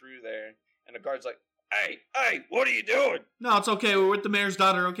running through there and the guard's like, hey, what are you doing? No, it's okay, we're with the mayor's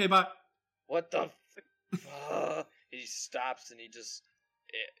daughter, okay, bye. What the he stops and he just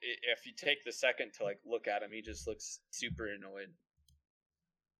if you take the second to like look at him, he just looks super annoyed.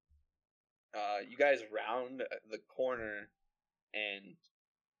 You guys round the corner and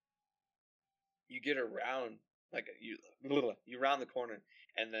you get around like you round the corner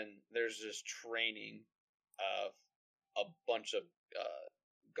and then there's this training of a bunch of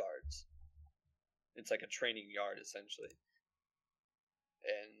guards. It's like a training yard essentially.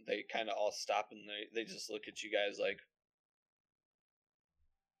 And they kind of all stop and they just look at you guys like,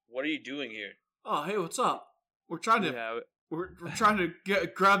 what are you doing here? Oh, hey, what's up? We're trying to we're trying to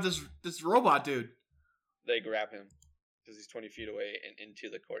grab this robot dude. They grab him because he's 20 feet away and into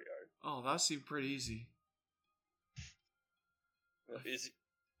the courtyard. Oh, that seemed pretty easy.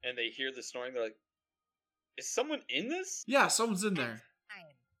 And they hear the snoring. They're like, "Is someone in this?" Yeah, someone's in there.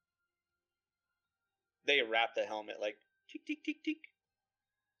 They wrap the helmet like tick tick tick tick.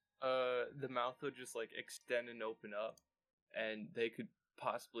 The mouth would just like extend and open up, and they could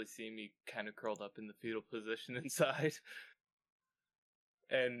possibly see me kind of curled up in the fetal position inside.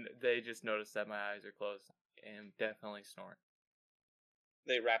 And they just notice that my eyes are closed and definitely snoring.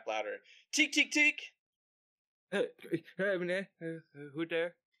 They rap louder. Tick tick tick. Who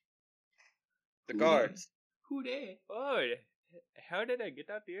there? The guards. Who there? Oh, how did I get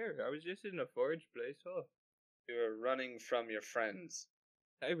out here? I was just in a forage place. Oh, You were running from your friends.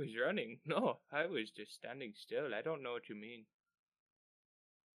 I was running. No, I was just standing still. I don't know what you mean.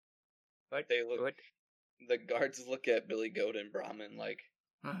 What? They look. What? The guards look at Billy Goat and Brahmin like,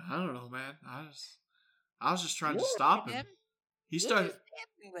 I don't know, man. I was just trying to stop him. He started.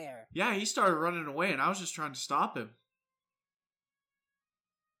 There. Yeah, he started running away, and I was just trying to stop him.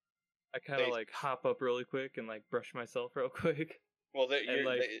 I kind of like hop up really quick and like brush myself real quick. well,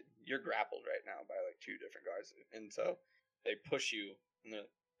 you're grappled right now by like two different guards, and so they push you and they're like,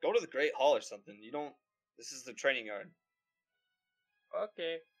 go to the Great Hall or something. You don't. This is the training yard.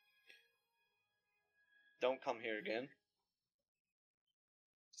 Okay. Don't come here again.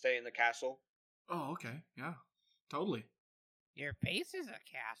 Stay in the castle. Oh, okay. Yeah, totally. Your face is a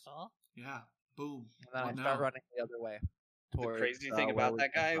castle. Yeah. Boom. And then What I start now? running the other way. The crazy thing where about we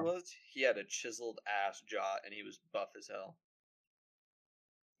that came guy from. was he had a chiseled ass jaw and he was buff as hell.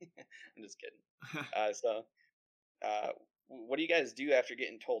 I'm just kidding. What do you guys do after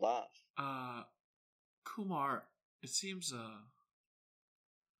getting told off? Kumar, it seems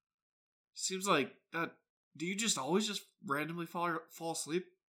like that. Do you just always just randomly fall asleep?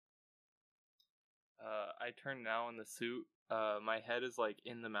 I turn now in the suit. My head is like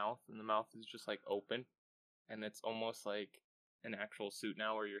in the mouth, and the mouth is just like open, and it's almost like an actual suit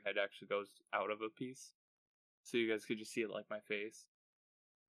now, where your head actually goes out of a piece, so you guys could just see it like my face.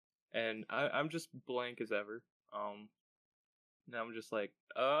 And I'm just blank as ever. Now I'm just like,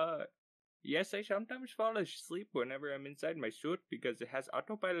 yes, I sometimes fall asleep whenever I'm inside my suit because it has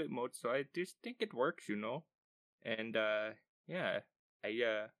autopilot mode, so I just think it works, you know. And yeah,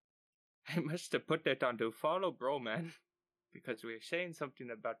 I must have put that on to follow bro, man, because we were saying something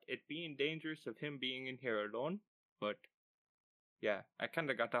about it being dangerous of him being in here alone. But yeah, I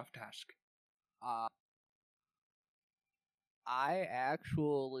kind of got off task. I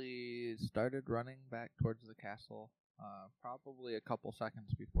actually started running back towards the castle, probably a couple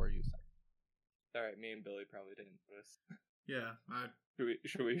seconds before you said. All right, me and Billy probably didn't notice. Yeah,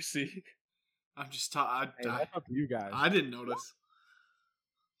 Should we see? I'm just Hey, that's up to you guys. I didn't notice.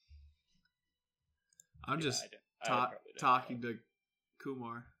 I'm just talking to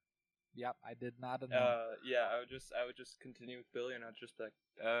Kumar. Yep, I did not know. Yeah, I would just continue with Billy, and I'd just be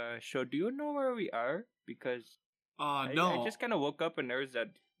like, so do you know where we are? Because no. I just kind of woke up and there was that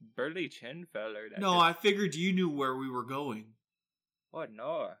burly chin feller. No, I figured you knew where we were going. Oh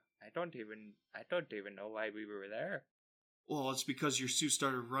no, I don't even know why we were there. Well, it's because your suit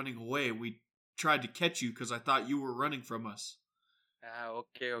started running away. We tried to catch you because I thought you were running from us.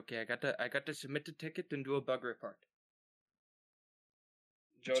 Okay. I got to submit a ticket and do a bug report.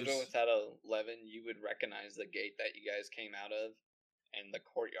 Jojo, with that 11, you would recognize the gate that you guys came out of and the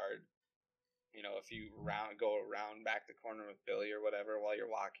courtyard. You know, if you go around back the corner with Billy or whatever while you're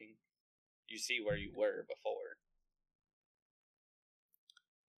walking, you see where you were before.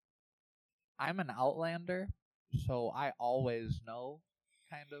 I'm an outlander, so I always know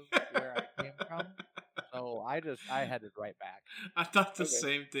kind of where I came from. So I headed right back. I thought the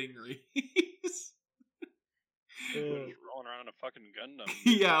same thing, Reese. Just rolling around a fucking Gundam.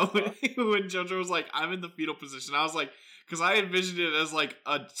 Yeah, when JoJo was like, I'm in the fetal position, I was like, because I envisioned it as like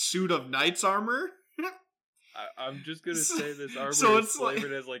a suit of knight's armor. I'm just gonna say this armor So is it's like-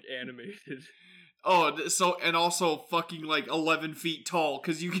 flavored as like animated. Oh, so, and also fucking like 11 feet tall,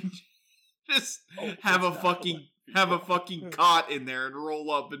 because you can... Just Oh, have a it's not fucking 11 feet have a tall. fucking cot in there and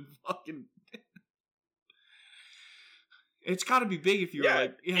roll up and fucking. It's got to be big if you're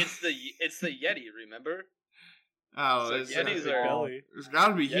like. Yeah. it's the Yeti. Remember? Oh, so it's, Yetis big are belly. it's got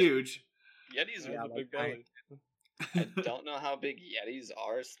to be Yet- huge. Yetis That's are. a big belly. I don't know how big Yetis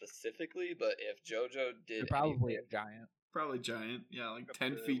are specifically, but if JoJo did They're probably anything a giant. Probably giant. Yeah, like Up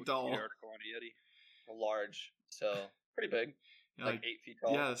 10 the feet Wikipedia tall. article on Yeti. large, so pretty big, Yeah, like 8 feet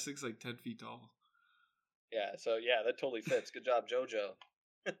tall. yeah, this thing's like 10 feet tall. Yeah, so yeah, that totally fits. Good job, JoJo.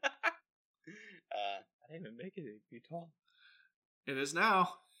 I didn't even make it 8 feet tall. It is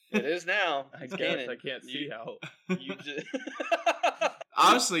now. It is now. I It's guess canon. I can't see how. You just.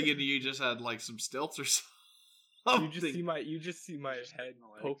 I was thinking you just had like some stilts or something. You just see my head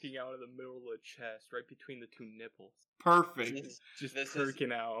legs. poking out of the middle of the chest, right between the two nipples, Perfect. just This is-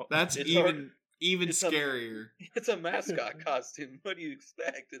 perking out. That's It's even it's scarier. It's a mascot costume. What do you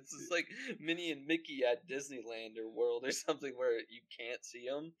expect? It's just like Minnie and Mickey at Disneyland or World or something where you can't see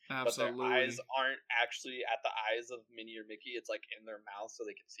them, but their Absolutely. eyes aren't actually at the eyes of Minnie or Mickey. It's like in their mouth so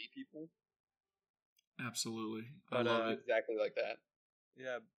they can see people. Absolutely. But, I love it. Exactly like that.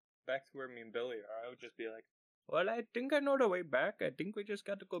 Yeah, back to where me and Billy are. I would just be like, "Well, I think I know the way back. I think we just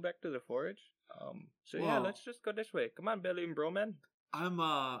got to go back to the forge. So yeah, Well- let's just go this way. Come on, Billy and Broman. I'm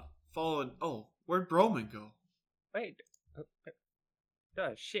following. Oh, where'd Broman go? Wait.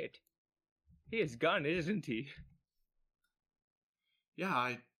 Shit. He is gone, isn't he?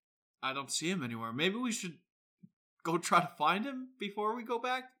 Yeah, I don't see him anywhere. Maybe we should go try to find him before we go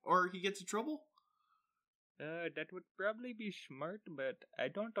back, or he gets in trouble. That would probably be smart, but I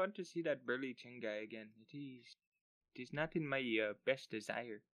don't want to see that burly Chen guy again. It is not in my best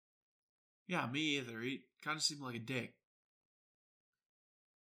desire. Yeah, me either. He kind of seemed like a dick.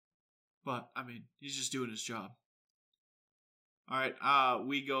 But I mean, he's just doing his job. All right,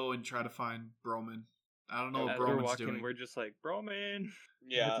 we go and try to find Broman. I don't know what As we're Broman's walking, doing. we're just like, Broman.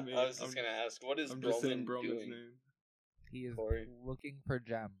 Yeah, That's me. I was just I'm- gonna ask, what is I'm just saying Broman Broman's doing? name. He is Corey. looking for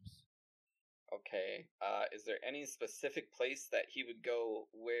gems. Okay. Is there any specific place that he would go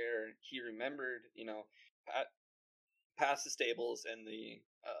where he remembered, past the stables and the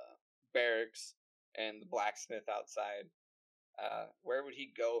barracks and the blacksmith outside? Where would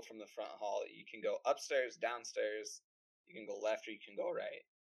he go from the front hall? You can go upstairs, downstairs. You can go left, or you can go right.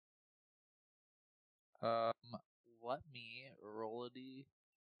 Let me roll a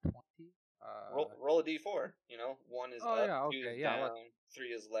d20. Roll a d4. 1 is Oh, up, yeah, 2 okay, is yeah, down, let's- 3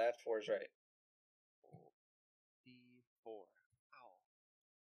 is left, 4 is right. d4. Ow.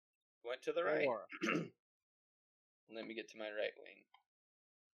 Went to the right. 4. Let me get to my right wing.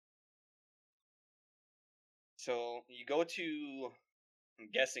 So you go to, I'm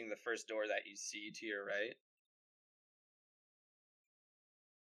guessing, the first door that you see to your right.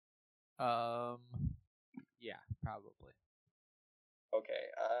 Yeah, probably. Okay.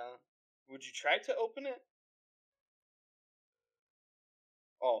 Would you try to open it?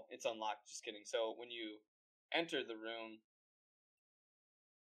 Oh, it's unlocked. Just kidding. So when you enter the room,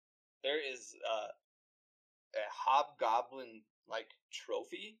 there is a hobgoblin like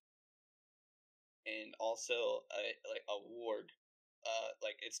trophy, and also a ward.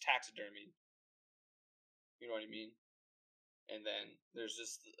 Like it's taxidermy. You know what I mean? And then there's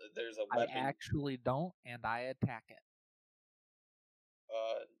a I weapon. actually don't, and I attack it.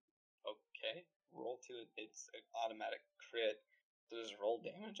 Okay. Roll to it. It's an automatic crit. Does it roll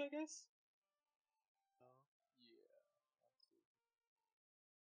damage, I guess?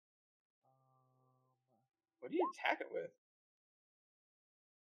 What do you attack it with?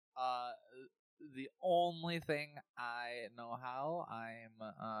 The only thing I know how,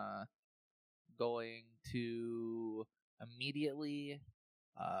 I'm going to immediately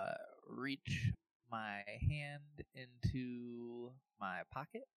reach my hand into my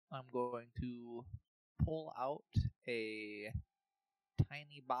pocket. I'm going to pull out a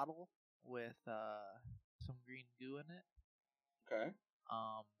tiny bottle with some green goo in it. Okay.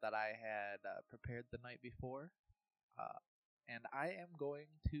 That I had prepared the night before. And I am going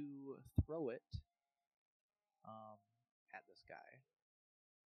to throw it at this guy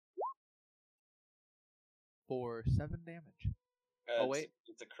for 7 damage. Oh, wait.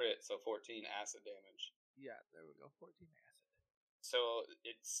 It's a crit, so 14 acid damage. Yeah, there we go. 14 acid. So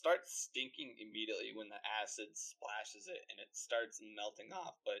it starts stinking immediately when the acid splashes it, and it starts melting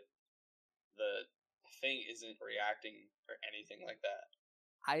off, but the thing isn't reacting or anything like that.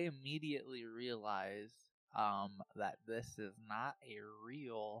 I immediately realize that this is not a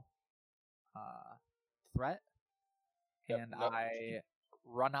real threat, Yep, and nope. I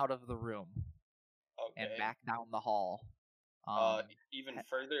run out of the room Okay. and back down the hall. Even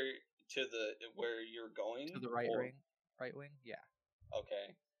further to the where you're going? To the right or- wing. Right wing? Yeah.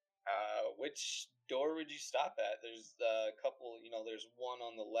 Okay. Which door would you stop at? There's a couple, there's one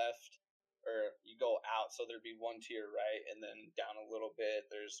on the left, or you go out, so there'd be one to your right, and then down a little bit,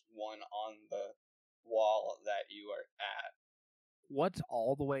 there's one on the wall that you are at. What's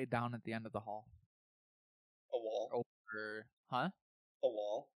all the way down at the end of the hall? A wall. Over. Huh? A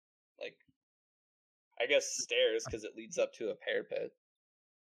wall. Like, I guess stairs, because it leads up to a parapet.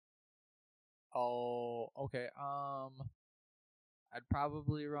 Oh, okay. I'd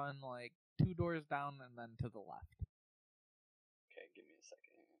probably run like 2 doors down and then to the left. Okay, give me a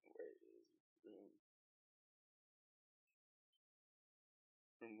second. Where is room?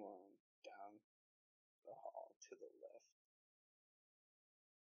 Room 1, down the hall to the left.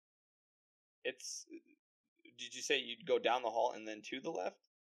 Did you say you'd go down the hall and then to the left?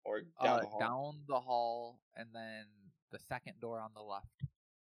 Or down the hall? Down the hall and then the second door on the left.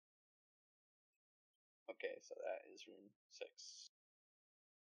 Okay, so that is room 6.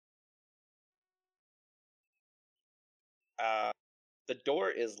 The door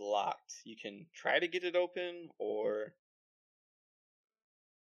is locked. You can try to get it open, or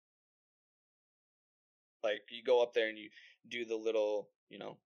like you go up there and you do the little,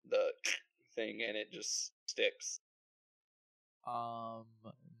 the thing, and it just sticks.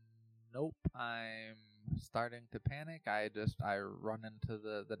 Nope. I'm starting to panic. I run into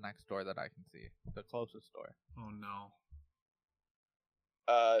the next door that I can see, the closest door. Oh no.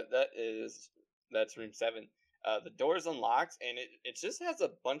 That's room 7. The door's unlocked, and it just has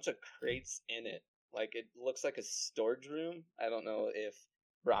a bunch of crates in it. Like, it looks like a storage room. I don't know if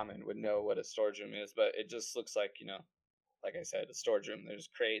Brahmin would know what a storage room is, but it just looks like, like I said, a storage room. There's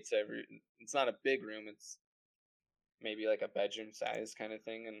crates it's not a big room. It's maybe like a bedroom size kind of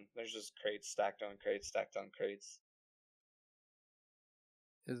thing, and there's just crates stacked on crates, stacked on crates.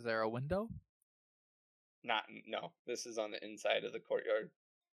 Is there a window? No. This is on the inside of the courtyard.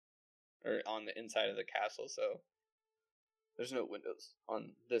 Or on the inside of the castle, so there's no windows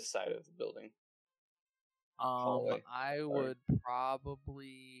on this side of the building. Hallway. I would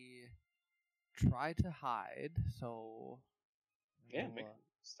probably try to hide, so Yeah, make a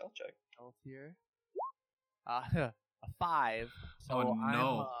stealth check. stealth here. A 5. So Oh,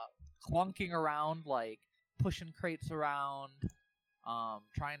 no. I'm clunking around, like pushing crates around,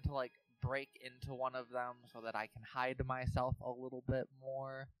 trying to like break into one of them so that I can hide myself a little bit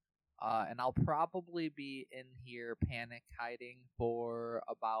more. And I'll probably be in here panic hiding for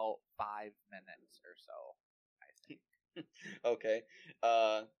about 5 minutes or so, I think. Okay.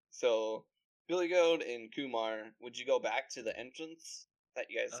 So Billy Goat and Kumar, would you go back to the entrance that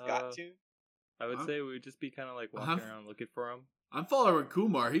you guys got to? I would Huh? say we would just be kind of like walking around looking for him. I'm following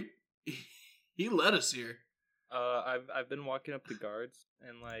Kumar. He led us here. I've been walking up to guards,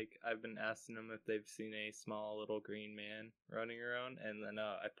 and like I've been asking them if they've seen a small little green man running around, and then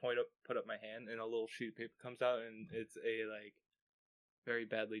I put up my hand, and a little sheet of paper comes out, and it's a like very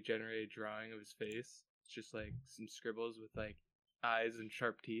badly generated drawing of his face. It's just like some scribbles with like eyes and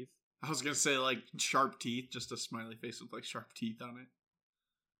sharp teeth. I was gonna say like sharp teeth, just a smiley face with like sharp teeth on it.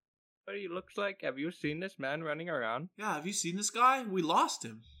 What he looks like? Have you seen this man running around? Yeah, have you seen this guy? We lost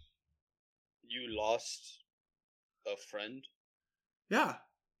him. You lost a friend Yeah,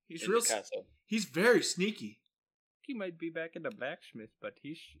 he's in real. the castle. He's very sneaky. He might be back in the blacksmith, but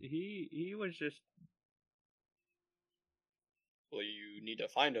he was just. Well, you need to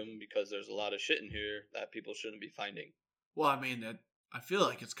find him because there's a lot of shit in here that people shouldn't be finding. Well, I mean, I feel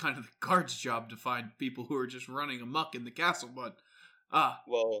like it's kind of the guard's job to find people who are just running amok in the castle, but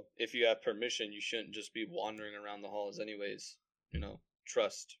Well, if you have permission, you shouldn't just be wandering around the halls anyways.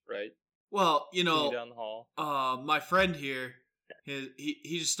 Trust, right? well, Down the hall. my friend here,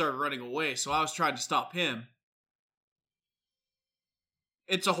 he just started running away, so I was trying to stop him.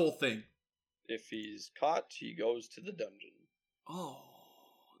 It's a whole thing. If he's caught, he goes to the dungeon. Oh,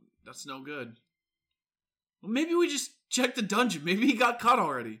 that's no good. Well, maybe we just check the dungeon. Maybe he got caught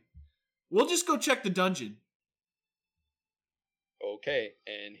already. We'll just go check the dungeon. Okay,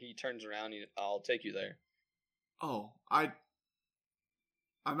 and he turns around. I'll take you there. Oh, I'm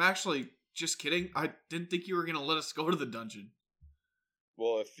actually just kidding. I didn't think you were gonna let us go to the dungeon.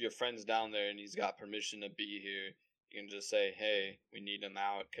 Well, if your friend's down there and he's got permission to be here, you can just say, "Hey, we need him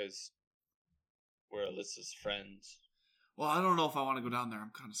out because we're Alyssa's friends." Well, I don't know if I want to go down there.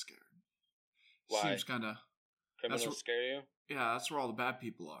 I'm kind of scared. Why? Seems kind of. Criminals That's scare you? Yeah, that's where all the bad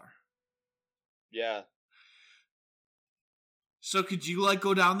people are. Yeah. So could you like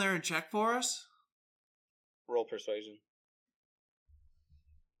go down there and check for us? Roll persuasion.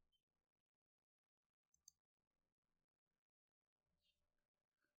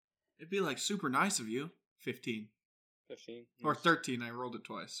 It'd be like super nice of you. 15. 15. Or 13. I rolled it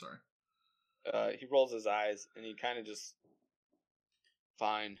twice. Sorry. He rolls his eyes and he kind of just,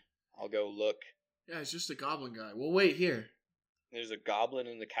 fine, I'll go look. Yeah, it's just a goblin guy. We'll wait here. There's a goblin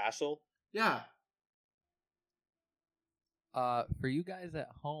in the castle. Yeah. For you guys at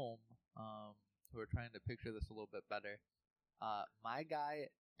home, who are trying to picture this a little bit better, my guy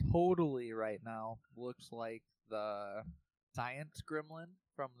totally right now looks like the science gremlin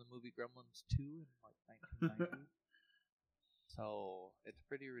from the movie Gremlins 2 in like 1990. So it's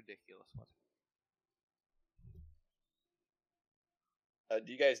pretty ridiculous.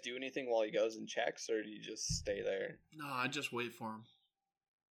 Do you guys do anything while he goes and checks, or do you just stay there? No, I just wait for him.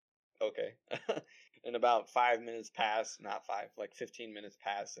 Okay. And about 5 minutes pass, not 5, like 15 minutes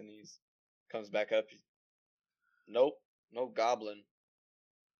pass, and he's comes back up. Nope, no goblin.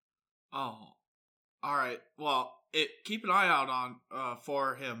 Oh, all right. Well, keep an eye out on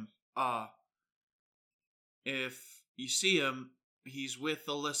for him. If you see him, he's with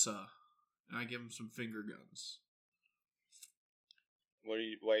Alyssa, and I give him some finger guns. Why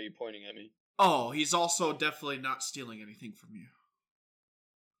are you pointing at me? Oh, he's also definitely not stealing anything from you.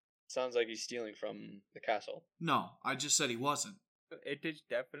 Sounds like he's stealing from the castle. No, I just said he wasn't. It is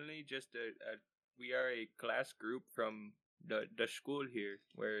definitely just we are a class group from the school here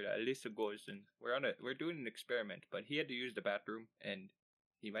where Alyssa goes, and we're doing an experiment, but he had to use the bathroom and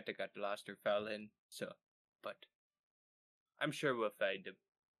he might have got lost or fell in, so but I'm sure we'll find him.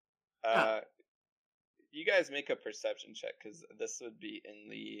 You guys make a perception check, because this would be in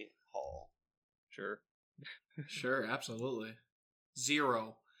the hall. Sure. Sure, absolutely.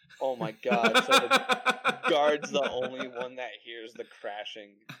 0. Oh my god, so the guard's the only one that hears the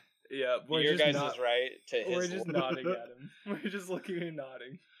crashing. Yeah, your guys is right to his. We're just nodding at him. We're just looking and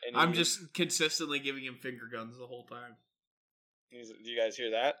nodding. And I'm just consistently giving him finger guns the whole time. Do you guys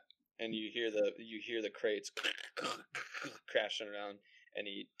hear that? And you hear the crates crashing around, and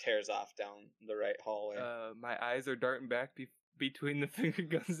he tears off down the right hallway. My eyes are darting back between the finger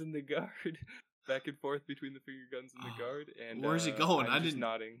guns and the guard, back and forth between the finger guns and the guard. And where's he going? I'm just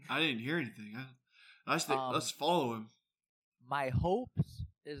nodding. I didn't hear anything. Let's follow him. My hopes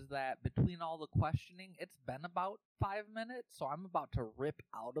is that between all the questioning, it's been about 5 minutes, so I'm about to rip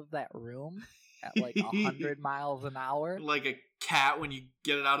out of that room at like 100 miles an hour. Like a cat when you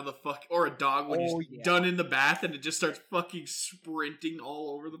get it out of the fuck, or a dog when he's done in the bath and it just starts fucking sprinting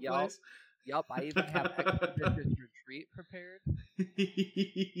all over the place. Yup, I even have Expeditious Retreat prepared.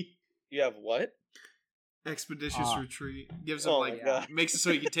 You have what? Expeditious Retreat. Gives him makes it so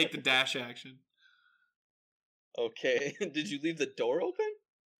you can take the dash action. Okay. Did you leave the door open?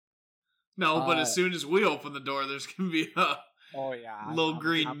 No, but as soon as we open the door, there's gonna be a little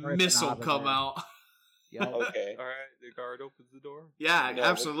green missile come out. Yep. Okay. All right. The guard opens the door. Yeah,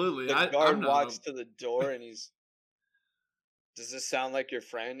 absolutely. The guard walks to the door and he's. Does this sound like your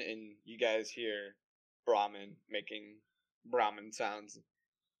friend? And you guys hear Brahmin making Brahmin sounds.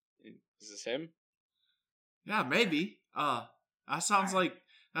 Is this him? Yeah, maybe. That sounds like.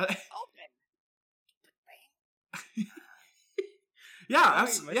 Open. Yeah, He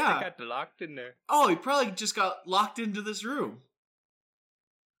must have got locked in there. Oh, he probably just got locked into this room.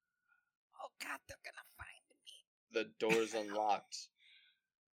 Oh god, they're gonna find me. The door's unlocked.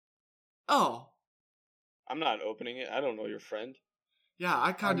 Oh. I'm not opening it. I don't know your friend. Yeah,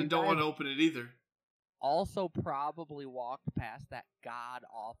 I kind of don't want to open it either. Also probably walked past that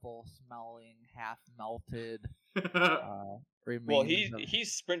god-awful smelling, half-melted remains. Well, he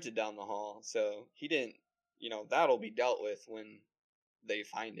sprinted down the hall, so he didn't, that'll be dealt with when they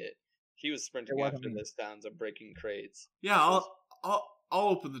find it. He was sprinting after the sounds of breaking crates. Yeah, I'll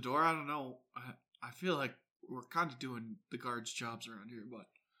open the door. I don't know. I feel like we're kind of doing the guards' jobs around here, but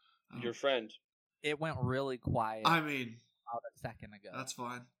your friend. It went really quiet. I mean, about a second ago. That's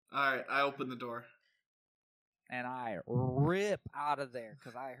fine. All right, I open the door. And I rip out of there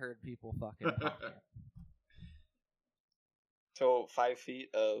because I heard people fucking talking. So 5 feet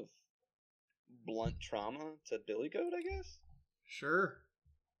of blunt trauma to Billy Goat, I guess? Sure.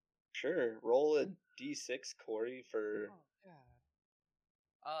 Roll a d6, Corey, for... Oh,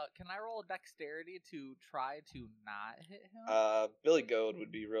 God. Can I roll a dexterity to try to not hit him? Billy Goat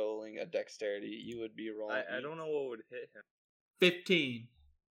would be rolling a dexterity. You would be rolling... I don't know what would hit him. 15.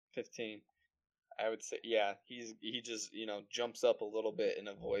 15. I would say, yeah, he just, jumps up a little bit and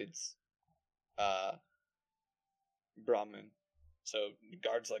avoids Brahmin. So the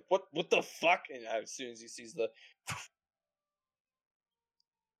guard's like, what the fuck? And as soon as he sees the...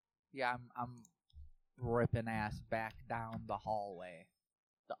 Yeah, I'm ripping ass back down the hallway.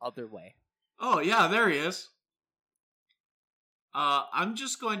 The other way. Oh, yeah, there he is. I'm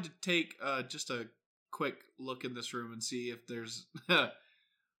just going to take just a quick look in this room and see if there's.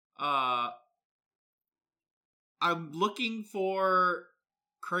 I'm looking for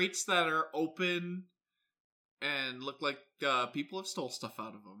crates that are open and look like people have stole stuff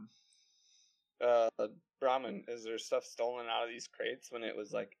out of them. Brahmin, is there stuff stolen out of these crates when it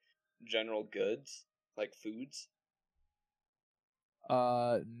was like general goods, like foods?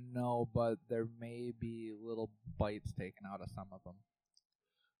 No, but there may be little bites taken out of some of them.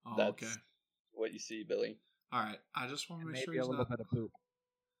 Oh, That's okay. what you see, Billy. All right. I just want to make sure Maybe a he's little not. bit of poop.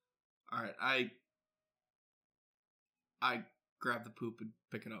 All right. I grab the poop and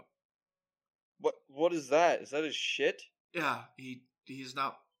pick it up. What is that? Is that his shit? Yeah, he's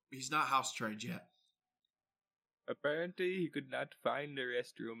not house trained yet. Apparently, he could not find the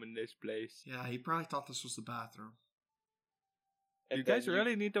restroom in this place. Yeah, he probably thought this was the bathroom. And You then guys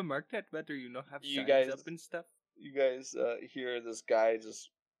really need to mark that better, have you signs guys- up and stuff. You guys hear this guy just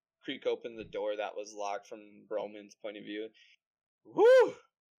creak open the door that was locked from Broman's point of view. Woo!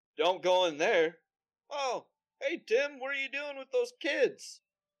 Don't go in there. Oh, hey Tim, what are you doing with those kids?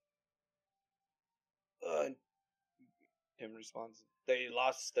 Tim responds, they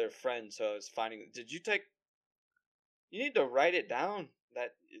lost their friend, so I was finding. Did you take? You need to write it down.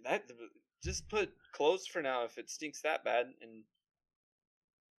 That just put closed for now if it stinks that bad. And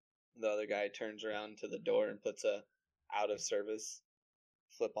the other guy turns around to the door and puts a out of service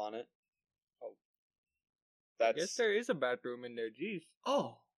flip on it. Oh, I guess there is a bathroom in there, jeez.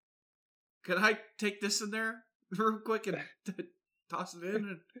 Oh, can I take this in there real quick and toss it in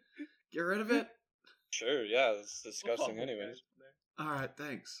and get rid of it? Sure, yeah, it's disgusting anyways. All right,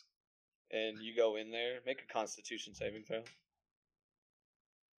 thanks. And you go in there, make a Constitution saving throw.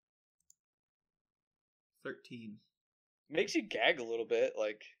 13. Makes you gag a little bit,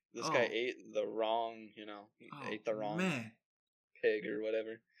 like this guy Oh. ate the wrong, he ate the wrong Man, pig or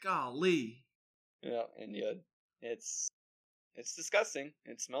whatever. golly. Yeah, and it's disgusting.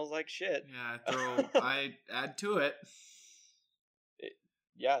 It smells like shit. Yeah, I add to it.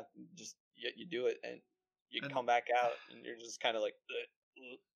 Yeah, just you do it, and you And- come back out, and you're just kind of like.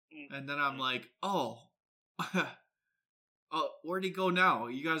 And then I'm like, oh, where'd he go now? Were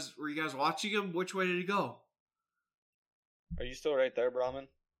you guys watching him? Which way did he go? Are you still right there, Brahmin?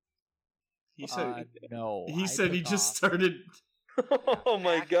 He said No. he I said he took just off. started. Oh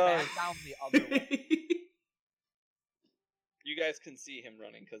my Back god! down the other way. You guys can see him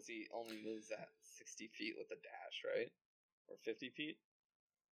running because he only moves at 60 feet with a dash, right? Or 50 feet?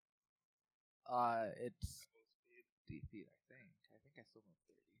 It's 50 feet, I think. I think I still move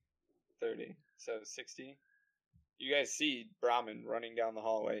 30. So 60. You guys see Brahmin running down the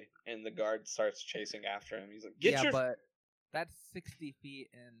hallway, and the guard starts chasing after him. He's like, "Get yeah, your!" but that's 60 feet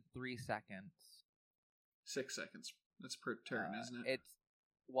in 3 seconds. 6 seconds. That's per turn, isn't it? It's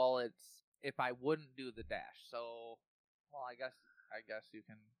if I wouldn't do the dash. So, well, I guess you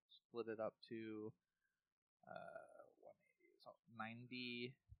can split it up to 180, so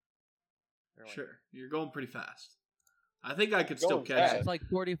 90. or like- Sure, you're going pretty fast. I think I could Going still catch fast. it. It's like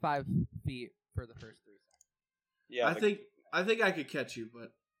 45 feet for the first 3 seconds. Yeah, I think I could catch you,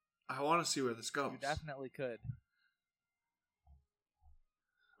 but I want to see where this goes. You definitely could.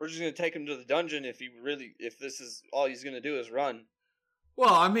 we're just gonna take him to the dungeon if this is all he's gonna do is run.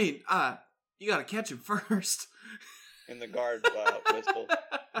 Well, I mean, you got to catch him first. And the guard whistled.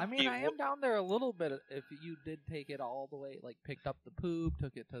 I mean, He I am down there a little bit. If you did take it all the way, like picked up the poop,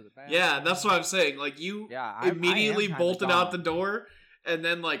 took it to the bathroom. Yeah, that's what I'm saying. Like you Yeah, I am immediately kinda bolted out the gone. door, and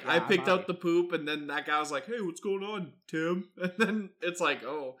then like Yeah, I I'm picked out. up the poop, and then that guy was like, "Hey, what's going on, Tim?" And then it's like,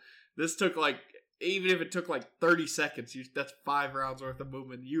 "Oh, this took like even if it took like 30 seconds, that's 5 rounds worth of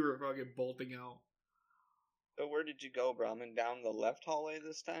movement. You were fucking bolting out." So where did you go, Brahmin? Down the left hallway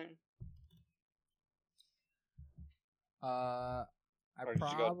this time? I Or did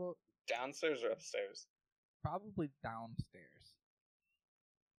you go- Downstairs or upstairs? probably downstairs.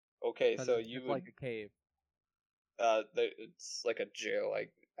 Okay, 'Cause so it's you would like a cave. it's like a jail.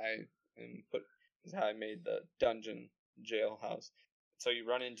 Is how I made the dungeon jailhouse. So you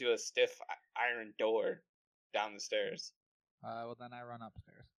run into a stiff iron door down the stairs. Well, then I run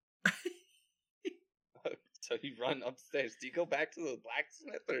upstairs. So you run upstairs. Do you go back to the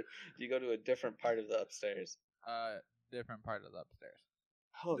blacksmith, or do you go to a different part of the upstairs? Different part of the upstairs.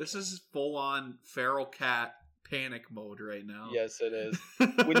 This is full on feral cat panic mode right now. Yes, it is.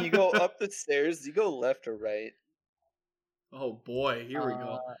 When you go up the stairs, do you go left or right? Oh boy, here we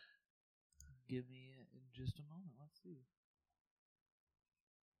go. Give me in just a moment. Let's see.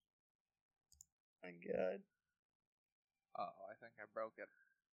 My God. Oh, I think I broke it.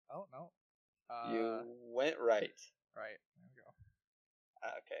 Oh no. You went right. Right. There we go.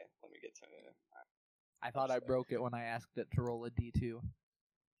 Okay, let me get to it. I thought I broke it when I asked it to roll a d2.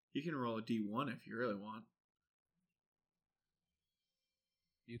 You can roll a D1 if you really want.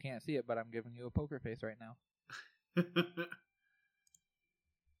 You can't see it, but I'm giving you a poker face right now.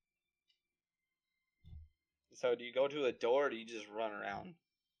 So do you go to a door or do you just run around?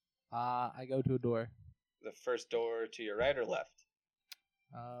 I go to a door. The first door to your right or left?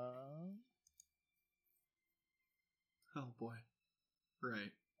 Oh boy.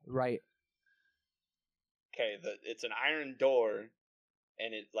 Right. Right. Okay, it's an iron door,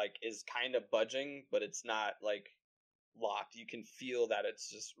 and it like is kind of budging, but it's not like locked. You can feel that it's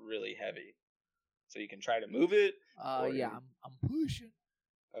just really heavy, so you can try to move it. or Yeah, you- I'm pushing.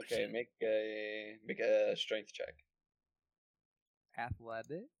 Okay, make a strength check.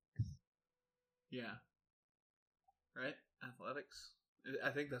 Athletic. Yeah. Right? Athletics? I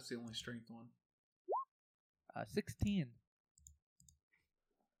think that's the only strength one. 16.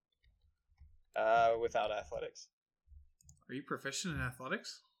 Without athletics. Are you proficient in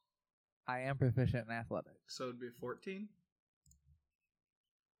athletics? I am proficient in athletics. So it'd be a 14?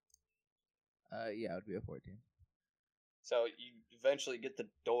 Yeah, it would be a 14. So you eventually get the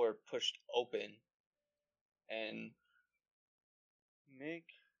door pushed open, and make.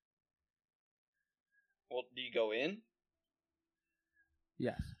 Well, do you go in?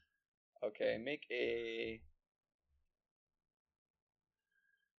 Yes. Okay, make a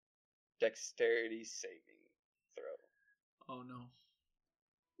dexterity saving throw. Oh no.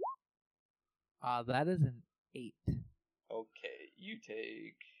 That is an 8. Okay, you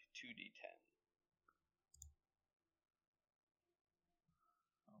take 2d10.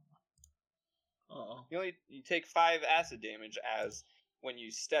 Uh-oh. You take 5 acid damage, as when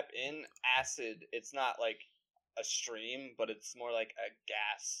you step in acid, it's not like a stream, but it's more like a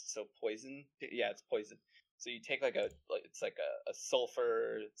gas. So poison. Yeah, it's poison. So you take it's like a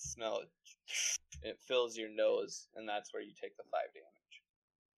sulfur smell. It fills your nose, and that's where you take the 5 damage.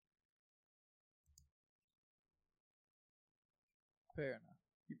 Fair enough.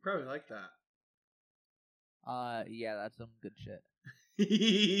 You probably like that. Yeah, that's some good shit.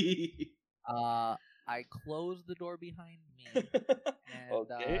 I close the door behind me and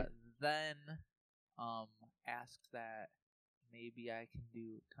Okay. then ask that maybe I can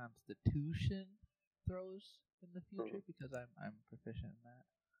do Constitution throws in the future because I'm proficient in that.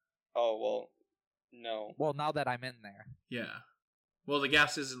 Oh well, no. Well, now that I'm in there. Yeah. Well, the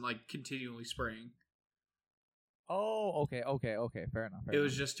gas isn't like continually spraying. Oh, okay, fair enough. It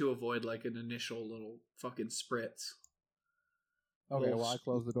was just to avoid like an initial little fucking spritz. Okay, little well, I sh-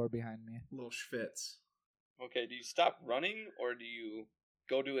 close the door behind me. Little schwitz. Okay, do you stop running or do you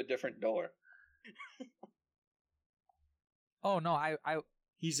go to a different door? Oh no, I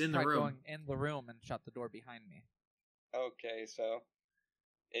He's in the tried room. going in the room and shut the door behind me. Okay, so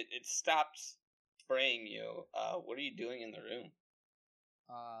it stops spraying you. What are you doing in the room?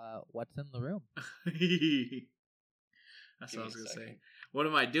 What's in the room? That's Give what I me was a gonna say. second. What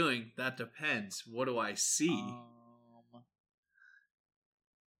am I doing? That depends. What do I see?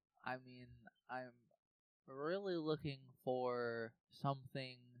 I mean, I'm really looking for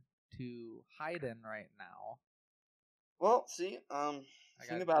something to hide in right now. Well, see, I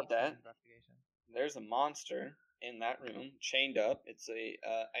thing got about 18 that, investigation. there's a monster in that room, chained up. It's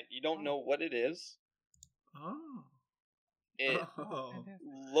you don't know what it is. Oh. It Oh. Fantastic.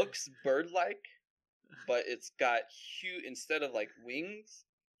 looks bird-like, but it's got huge, instead of like wings,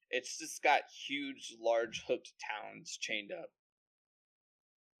 it's just got huge, large hooked talons chained up.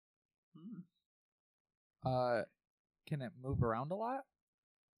 Can it move around a lot?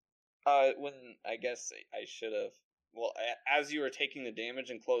 When I guess I should have. Well, as you were taking the damage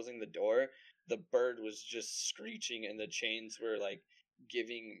and closing the door, the bird was just screeching, and the chains were like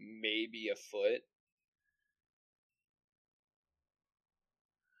giving maybe a foot.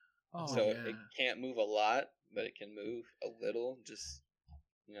 Oh, So yeah. it can't move a lot, but it can move a little. Just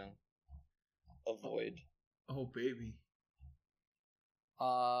avoid. Oh, baby.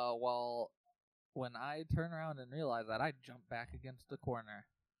 Well, when I turn around and realize that, I jump back against the corner.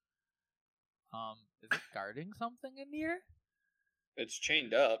 Is it guarding something in here? It's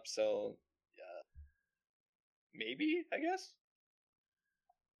chained up, so maybe I guess.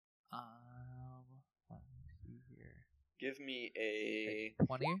 Let me see here. Give me a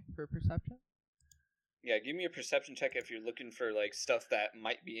 20 for perception? give me a perception check if you're looking for like stuff that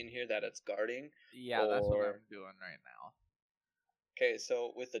might be in here that it's guarding. Yeah, that's what Or- I'm doing right now. Okay,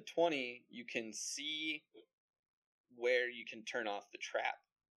 so with the 20, you can see where you can turn off the trap.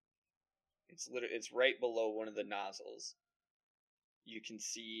 It's right below one of the nozzles. You can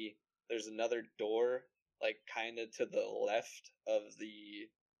see there's another door like kind of to the left of the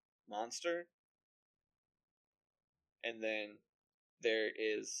monster, and then there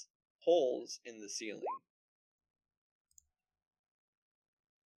is holes in the ceiling.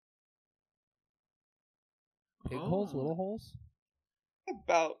 Big holes, little holes?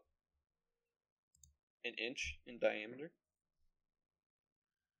 About an inch in diameter.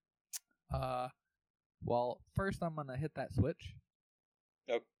 Well, first I'm gonna hit that switch.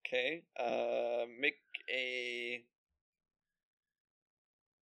 Okay. Make a.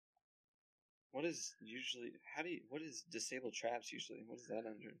 What is usually? What is disable traps usually? What is that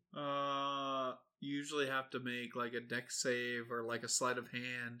under? Usually have to make like a deck save or like a sleight of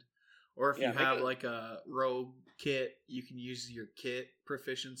hand, or if Yeah, you make have a- like a rogue kit, you can use your kit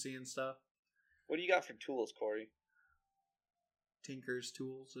proficiency and stuff. What do you got for tools, Corey? Tinker's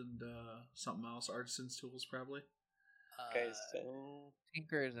tools and something else, artisan's tools probably. Okay, so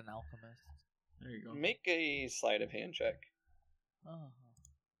Tinker is an alchemist. There you go. make a sleight of hand check. Oh.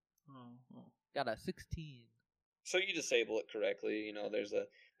 Oh. Got a 16. So you disable it correctly. You know, there's the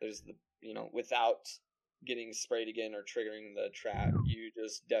without getting sprayed again or triggering the trap, you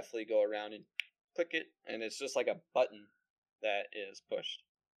just definitely go around and click it, and it's just like a button that is pushed.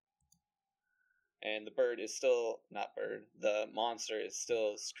 And the bird is still the monster is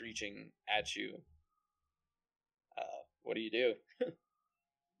still screeching at you. What do you do?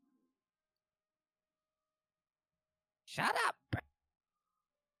 Shut up.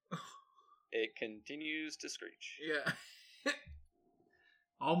 It continues to screech. Yeah.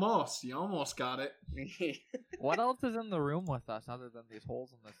 Almost. You almost got it. What else is in the room with us other than these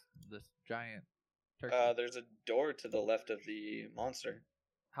holes in this giant turkey? There's a door to the left of the monster.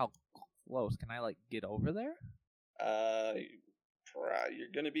 How close? Can I like get over there?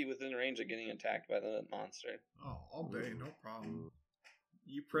 You're gonna be within range of getting attacked by the monster. Oh, all day, no problem.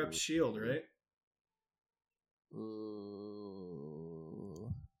 You prepped shield, right? Ooh.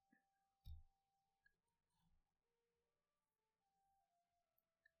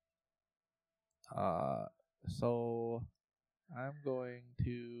 So I'm going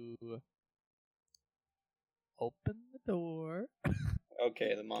to open the door.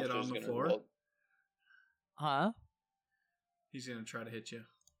 Okay, the monster's on the gonna floor? roll. Huh? He's gonna try to hit you.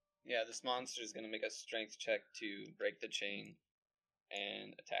 Yeah, this monster's gonna make a strength check to break the chain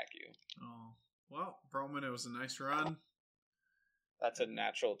and attack you. Oh, well, Broman, it was a nice run. That's a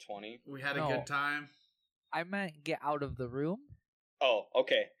natural 20. We had a No. good time. I meant get out of the room. Oh,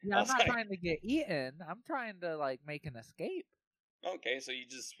 okay. Yeah, I I'm was not like, trying to get eaten. I'm trying to like make an escape. okay, so you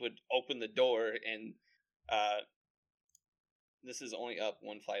just would open the door and this is only up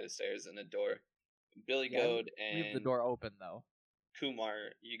one flight of stairs and a door. Billy Yeah, Goat and Leave the door open though. Kumar,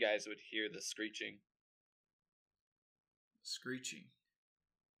 you guys would hear the screeching. Screeching.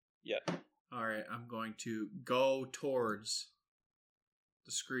 Yep. All right, I'm going to go towards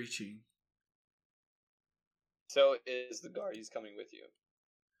the screeching. So is the guard. He's coming with you.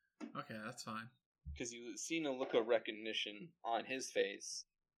 Okay, that's fine. Because you've seen a look of recognition on his face.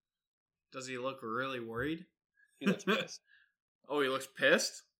 Does he look really worried? He looks pissed. Oh, he looks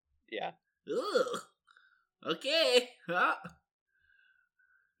pissed? Yeah. Ugh. Okay.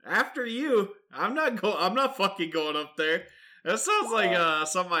 After you. I'm not fucking going up there. That sounds like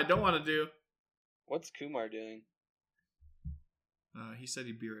something I don't want to do. What's Kumar doing? He said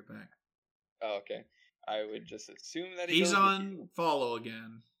he'd be right back. Oh, okay. I would just assume that he He's goes with on you. follow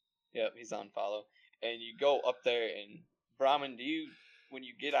again. Yep, he's on follow. And you go up there, and Brahmin, when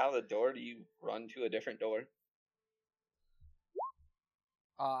you get out of the door, do you run to a different door?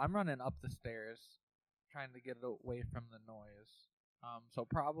 I'm running up the stairs, trying to get away from the noise. So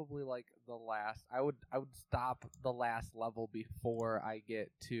probably like the last. I would stop the last level before I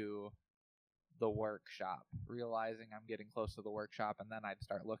get to the workshop, realizing I'm getting close to the workshop, and then I'd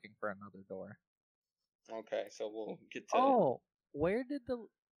start looking for another door. Okay, so we'll get to. Oh, where did the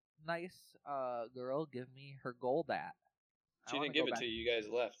nice girl give me her gold at? She didn't give it to you. You guys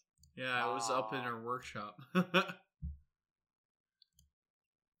left. Yeah, it was up in her workshop.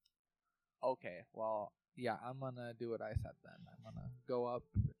 Okay, well, yeah, I'm gonna do what I said then. I'm gonna go up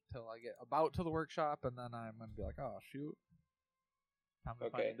till I get about to the workshop, and then I'm gonna be like, oh, shoot. Time to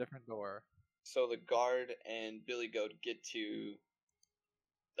find Okay. a different door. So the guard and Billy Goat get to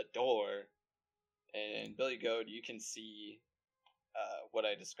the door, and Billy Goat, you can see what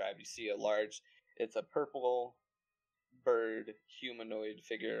I described. You see it's a purple bird humanoid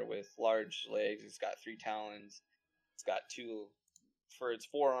figure with large legs. It's got 3 talons. It's got for its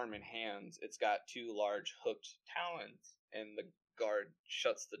forearm and hands, it's got 2 large hooked talons, and the guard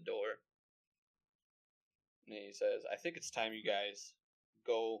shuts the door. And he says, I think it's time you guys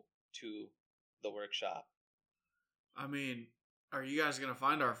go to the workshop. I mean, are you guys gonna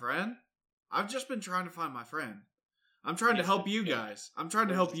find our friend? I've just been trying to find my friend. I'm trying to help you guys. I'm trying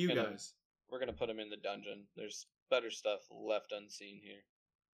to help you guys. We're gonna put him in the dungeon. There's better stuff left unseen here.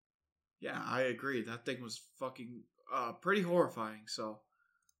 Yeah, I agree. That thing was fucking pretty horrifying. So,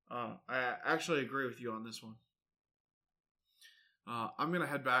 I actually agree with you on this one. I'm gonna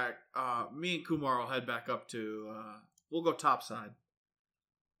head back. Me and Kumar will head back up to. We'll go topside.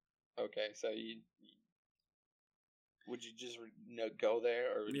 Okay, so would you just go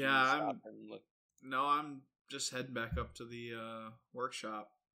there, or would you Yeah, stop and look? No, I'm just heading back up to the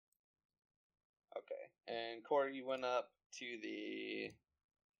workshop. Okay, and Corey, you went up to the.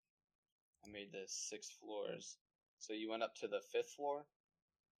 I made this 6 floors, so you went up to the 5th floor,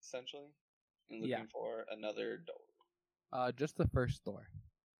 essentially, and looking for another door. Just the first door.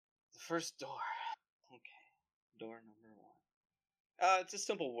 The first door. Okay, door number 1. It's a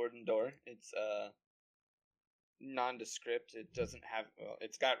simple wooden door. It's nondescript. It doesn't have. Well,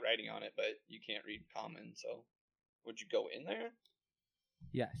 it's got writing on it, but you can't read common. So, would you go in there?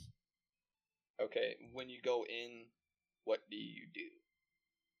 Yes. Okay. When you go in, what do you do?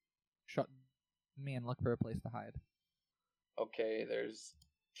 Shut me and look for a place to hide. Okay. There's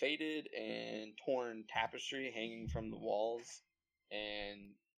faded and torn tapestry hanging from the walls,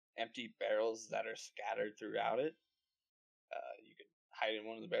 and empty barrels that are scattered throughout it. You could hide in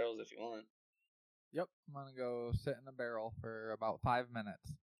one of the barrels if you want. Yep, I'm gonna go sit in a barrel for about 5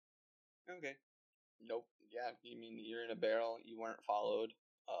 minutes. Okay. Nope. Yeah, you mean you're in a barrel, you weren't followed.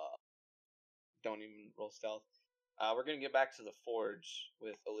 Don't even roll stealth. We're gonna get back to the forge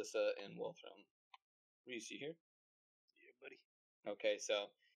with Alyssa and Wolfram. Reese, you here? Yeah, buddy. Okay, so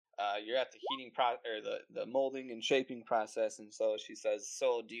you're at the heating or the molding and shaping process, and so she says,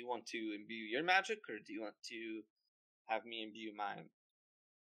 "So, do you want to imbue your magic, or do you want to have me imbue mine?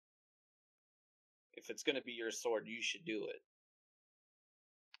 If it's gonna be your sword, you should do it."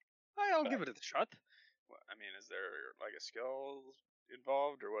 I'll give it a shot. I mean, is there like a skill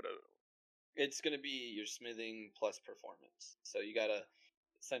involved, or what? It's gonna be your smithing plus performance. So you gotta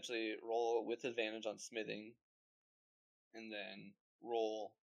essentially roll with advantage on smithing, and then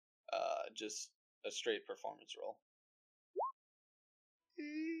roll just a straight performance roll.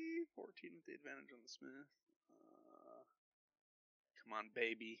 14 with the advantage on the smith. Come on,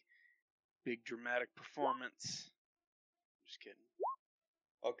 baby. Big dramatic performance. Just kidding.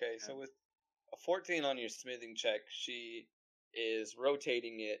 Okay, so with a 14 on your smithing check, she is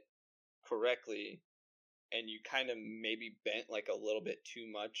rotating it correctly, and you kind of maybe bent like a little bit too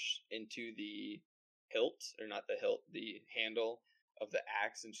much into the hilt, or not the hilt, the handle of the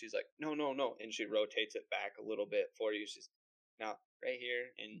axe, and she's like, no, and she rotates it back a little bit for you. She's now right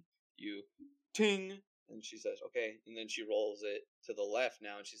here, and you ting, and she says, okay, and then she rolls it to the left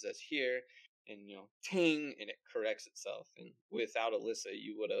now, and she says here, and ting, and it corrects itself. And without Alyssa,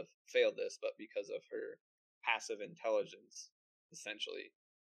 you would have failed this, but because of her passive intelligence, essentially,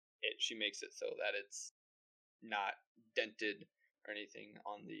 she makes it so that it's not dented or anything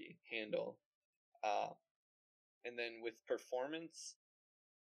on the handle. And then with performance,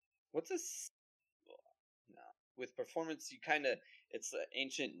 what's this? No, with performance, you kind of, it's an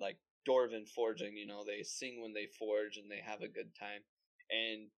ancient like Dwarven forging. They sing when they forge and they have a good time.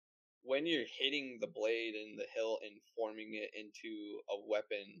 And when you're hitting the blade and the hilt and forming it into a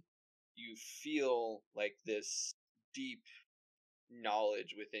weapon, you feel like this deep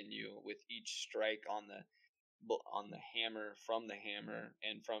knowledge within you with each strike on the hammer, from the hammer,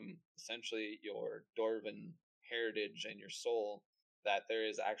 and from essentially your Dwarven heritage and your soul, that there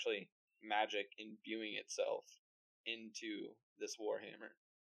is actually magic imbuing itself into this warhammer.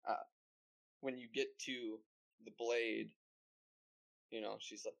 When you get to the blade,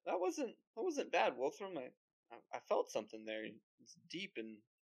 she's like, that wasn't bad, Wolfram. I felt something there. It's deep and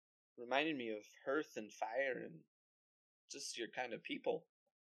reminded me of hearth and fire and just your kind of people.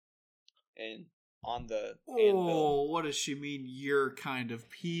 And on the anvil, what does she mean, your kind of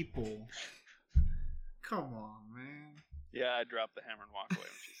people? Come on, man. Yeah, I dropped the hammer and walked away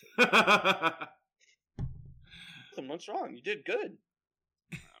when she said that. What's wrong? You did good.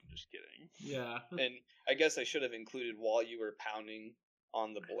 I'm just kidding. Yeah. And I guess I should have included, while you were pounding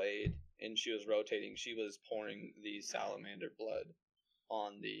on the blade and she was rotating, she was pouring the salamander blood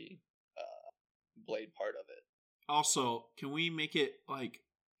on the blade part of it. Also, can we make it like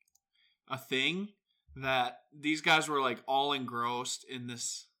a thing that these guys were like all engrossed in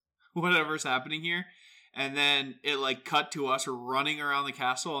this whatever's happening here, and then it like cut to us running around the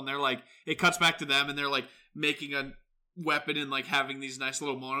castle, and they're like, it cuts back to them and they're like making a weapon and like having these nice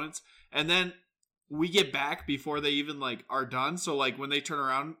little moments, and then we get back before they even like are done, so like when they turn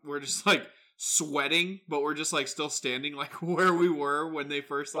around, we're just like sweating, but we're just like still standing like where we were when they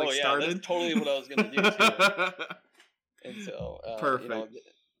first like started. That's totally what I was gonna do too. And so, perfect. You know,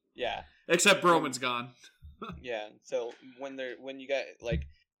 yeah. Except Broman's gone. Yeah. So when you got like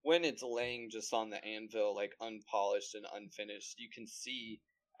when it's laying just on the anvil, like unpolished and unfinished, you can see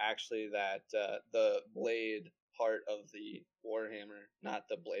actually that the blade part of the warhammer, not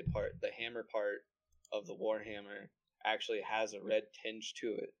the blade part, the hammer part of the warhammer actually has a red tinge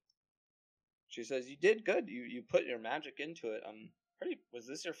to it. She says, "You did good. You put your magic into it. Was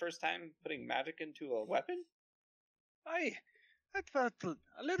this your first time putting magic into a weapon?" That felt a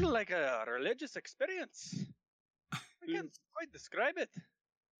little like a religious experience. I can't quite describe it.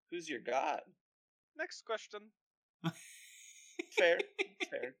 Who's your god? Next question. Fair.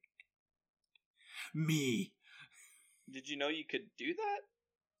 Me. Did you know you could do that?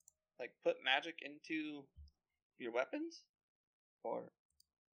 Like put magic into your weapons? Or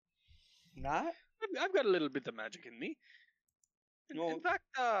not? I've got a little bit of magic in me. In fact,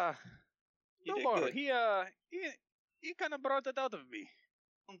 Dobor, he kind of brought it out of me.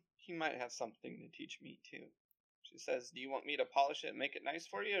 He might have something to teach me too. She says, "Do you want me to polish it and make it nice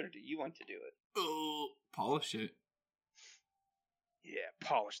for you, or do you want to do it?" Oh, polish it. Yeah,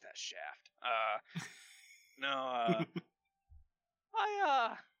 polish that shaft.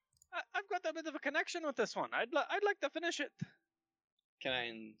 I've got a bit of a connection with this one. I'd like to finish it. Can I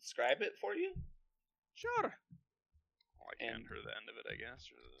inscribe it for you? Sure. Well, I can her the end of it, I guess,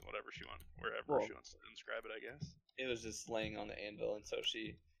 or whatever she wants, she wants to inscribe it, I guess. It was just laying on the anvil, and so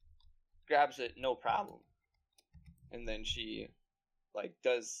she grabs it, no problem. And then she, like,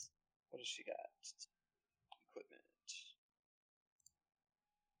 does... What does she got? Equipment.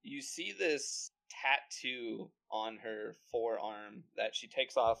 You see this tattoo on her forearm that she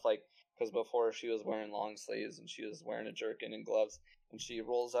takes off, like, because before she was wearing long sleeves and she was wearing a jerkin and gloves, and she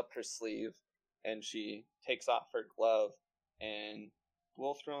rolls up her sleeve and she takes off her glove. And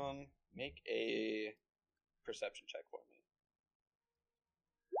Wolfram, make a perception check for me.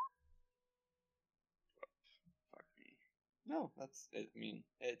 Fuck me. No, it's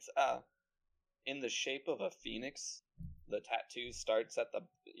in the shape of a phoenix. The tattoo starts at the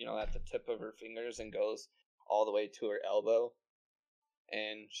tip of her fingers and goes all the way to her elbow.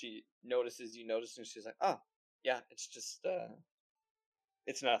 And she notices you notice, and she's like, "Oh, yeah, it's just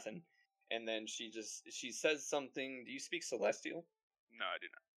it's nothing." And then she says something. Do you speak Celestial? No, I do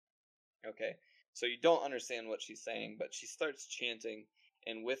not. Okay. So you don't understand what she's saying, but she starts chanting,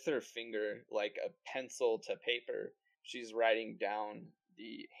 and with her finger, like a pencil to paper, she's writing down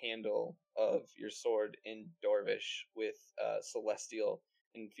the handle of your sword in Dorvish with Celestial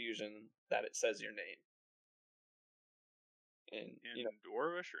infusion that it says your name. In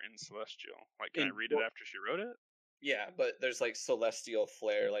Dorvish or in Celestial? Like, can I read it after she wrote it? Yeah, but there's like Celestial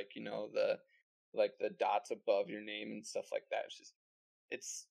flair, like, the dots above your name and stuff like that.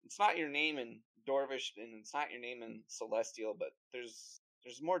 It's not your name in Dorvish and it's not your name in Celestial, but there's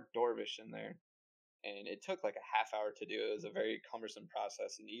more Dorvish in there. And it took like a half hour to do. It was a very cumbersome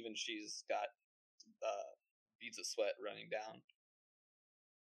process, and even she's got beads of sweat running down.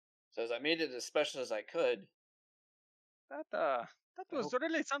 Says, "I made it as special as I could." That was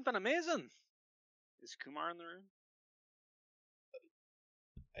really something amazing. Is Kumar in the room?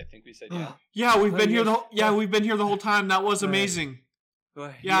 I think we said yeah. Yeah, we've been here the whole time. That was amazing.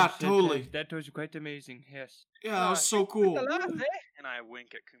 Well, yeah, yes, totally. That was quite amazing. Yes. Yeah, that was so cool. And I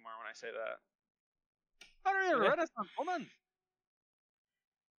wink at Kumar when I say that. Hurry, Renaissance woman!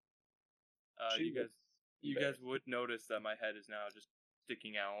 You guys would notice that my head is now just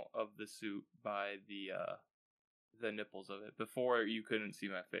sticking out of the suit by the nipples of it. Before you couldn't see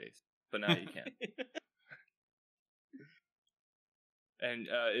my face, but now you can. And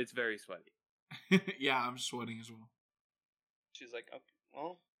it's very sweaty. Yeah, I'm sweating as well. She's like, "Okay,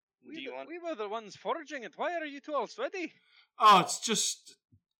 well, we were the ones foraging it. Why are you two all sweaty?" Oh,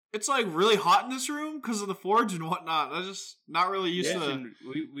 it's like really hot in this room because of the forge and whatnot. I'm just not really used to. And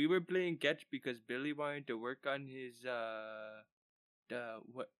we were playing catch because Billy wanted to work on his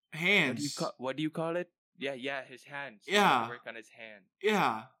hands. What do you call it? Yeah, his hands. Yeah, he wanted to work on his hand.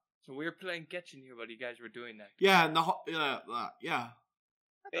 Yeah. So we were playing catch in here while you guys were doing that. Yeah, and yeah.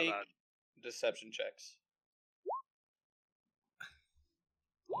 Make deception checks.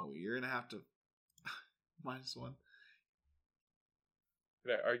 Oh, you're gonna have to -1.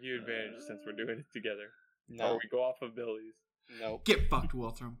 Could I argue advantage since we're doing it together? No. Or we go off of Billy's? No. Get fucked,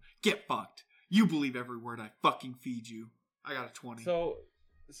 Wilthram. Get fucked. You believe every word I fucking feed you. I got a 20. So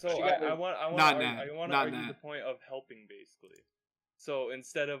I want to argue the point of helping, basically. So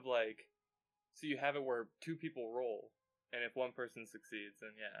instead of so you have it where two people roll, and if one person succeeds,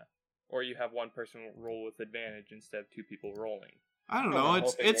 then yeah. or you have one person roll with advantage instead of two people rolling. I don't Oh, know. the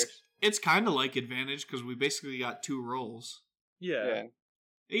whole thing works. It's kind of like advantage because we basically got 2 rolls. Yeah.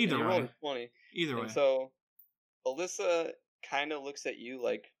 Either you way. rolled a 20. Either way. And so, Alyssa kind of looks at you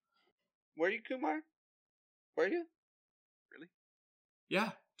like, where are you, Kumar? Where are you?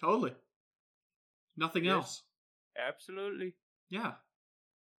 Yeah, totally. Nothing Yes. else. Absolutely. Yeah.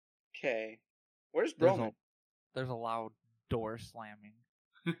 Okay. Where's There's Broman? There's a loud door slamming.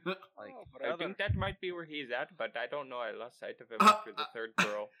 Like, I think that might be where he's at, but I don't know. I lost sight of him Uh, after the third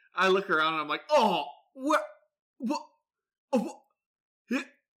girl. I look around and I'm like, oh, what?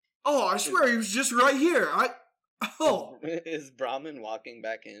 Oh, I swear he was just right here. Oh, Is Brahman walking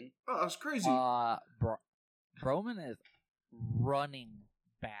back in? that's crazy. Broman is running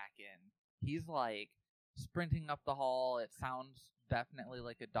back in. He's like sprinting up the hall. It sounds definitely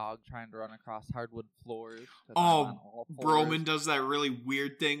like a dog trying to run across hardwood floors. 'Cause I'm on all fours. Broman does that really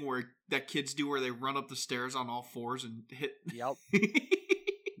weird thing that kids do where they run up the stairs on all fours and hit. Yep.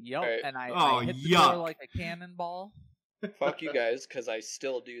 Yep. Right. And I hit the yuck. door like a cannonball. Fuck you guys, because I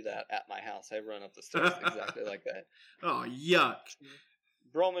still do that at my house. I run up the stairs exactly like that. Oh, yuck.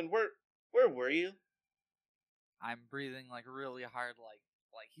 Broman, where were you? I'm breathing like really hard,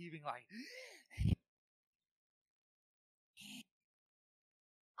 like heaving, like.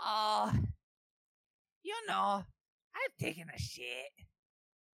 You know, I've taken a shit.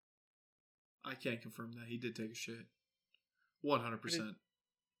 I can't confirm that. He did take a shit. 100%.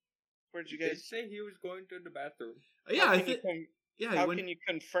 Where'd you He did guys? say he was going to the bathroom. Yeah, How I can you think. Yeah, How he went can you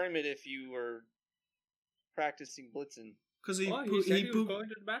confirm it if you were practicing blitzing? because He said he was going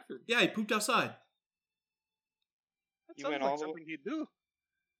to the bathroom. Yeah, he pooped outside. That You sounds went like all the something he'd do.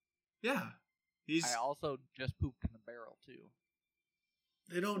 Yeah, he's. I also just pooped in the barrel too.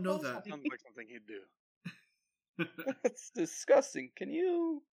 They don't know that. Sounds like something he'd do. That's disgusting. Can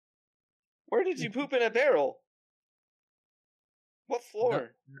you? Where did you poop in a barrel? What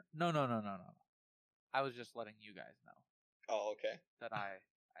floor? No. I was just letting you guys know Oh, okay. that I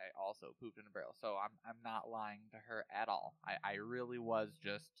also pooped in a barrel. So I'm not lying to her at all. I really was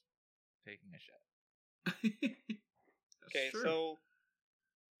just taking a shit. That's Okay, true. so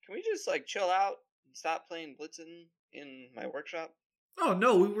can we just like chill out and stop playing blitzing in my workshop? Oh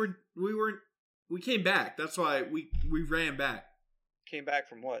no, we came back. That's why we ran back Came back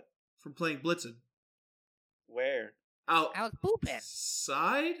from what? from playing Blitzen. Where? I was pooping.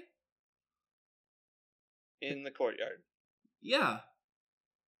 Outside? In the courtyard. Yeah,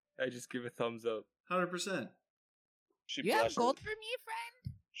 I just give a thumbs up. 100%. She You have blushes. gold for me,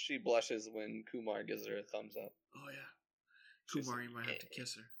 friend? She blushes when Kumar gives her a thumbs up. Oh yeah, She's Kumar, like, you might have to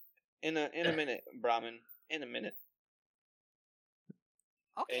kiss her. In a minute, Brahmin. In a minute.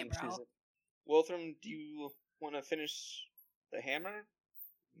 Okay, And bro. she's like, Wilthram, do you want to finish the hammer?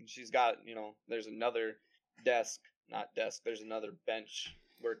 And she's got, there's another there's another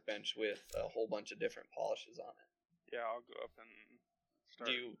workbench with a whole bunch of different polishes on it. Yeah, I'll go up and start.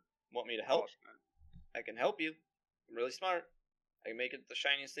 Do you want me to help? polishing it. I can help you. I'm really smart. I can make it the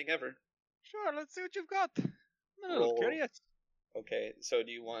shiniest thing ever. Sure, let's see what you've got. I'm a little Roll. curious. Okay, so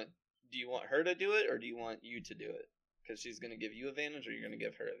do you want her to do it, or do you want you to do it? Because she's gonna give you advantage, or you're gonna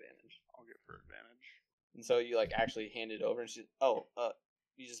give her advantage. I'll give her advantage. And so you actually hand it over, and she's,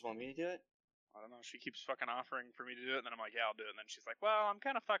 you just want me to do it? I don't know. She keeps fucking offering for me to do it, and then I'm like, yeah, I'll do it. And then she's like, well, I'm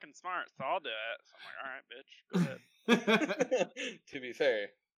kind of fucking smart, so I'll do it. So I'm like, all right, bitch, go ahead. To be fair,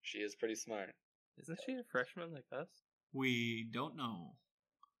 she is pretty smart. Isn't she a freshman like us? We don't know.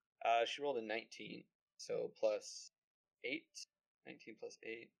 She rolled a 19, so plus 8. 19 plus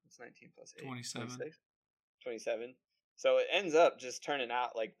 8. It's 19 plus 8. 27. 27. So it ends up just turning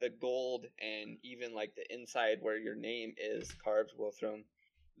out like the gold and even like the inside where your name is carved, Wilthram.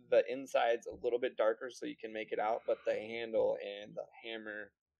 The inside's a little bit darker so you can make it out, but the handle and the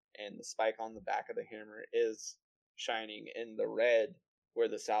hammer and the spike on the back of the hammer is shining in the red where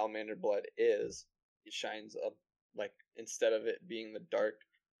the salamander blood is. It shines up, like, instead of it being the dark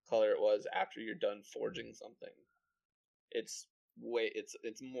color it was after you're done forging something. It's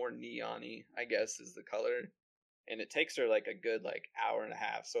more neon-y, I guess, is the color. And it takes her like a good hour and a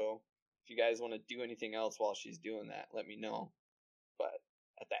half. So if you guys want to do anything else while she's doing that, let me know. But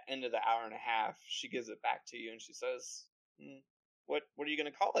at the end of the hour and a half, she gives it back to you and she says, what are you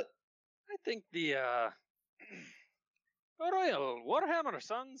going to call it? I think the Royal Warhammer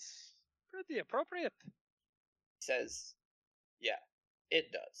sounds pretty appropriate. Says, yeah,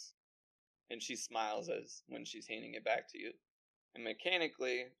 it does. And she smiles when she's handing it back to you. And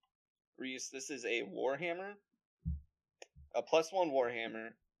mechanically, Reese, this is a Warhammer. A +1 Warhammer.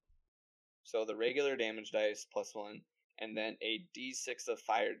 So the regular damage dice +1. and then a d6 of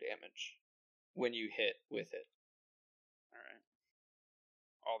fire damage when you hit with it. All right.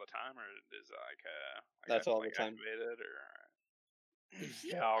 All the time, or is it like That's all the time. Activated, or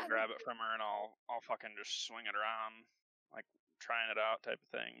yeah, I'll grab it from her and I'll fucking just swing it around, like trying it out type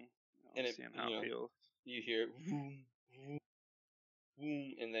of thing, and seeing how it feels. You hear boom, boom,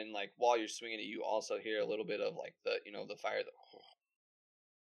 boom, and then like while you're swinging it, you also hear a little bit of like the the fire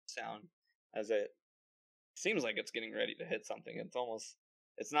sound as it seems like it's getting ready to hit something.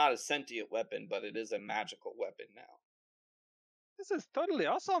 It's not a sentient weapon, but it is a magical weapon now. This is totally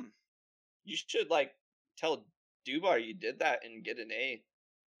awesome. You should like tell Dubar you did that and get an A.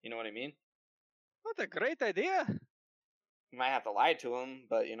 You know what I mean? What a great idea. You might have to lie to him,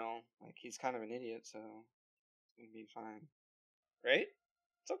 but like he's kind of an idiot, so it's gonna be fine. Right?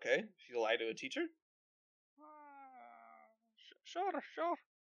 It's okay if you lie to a teacher. Sure.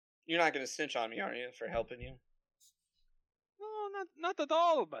 You're not gonna snitch on me, are you, for helping you? No, not at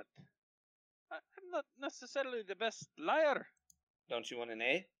all, but I'm not necessarily the best liar. Don't you want an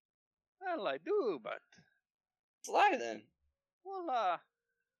A? Well, I do, but... Let's lie then. Well,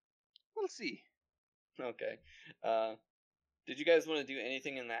 we'll see. Okay. Did you guys want to do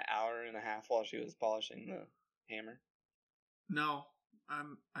anything in that hour and a half while she was polishing the hammer? No,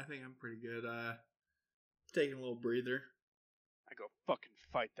 I think I'm pretty good. Taking a little breather. I go fucking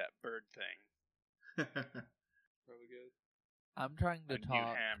fight that bird thing. Probably good. I'm trying to New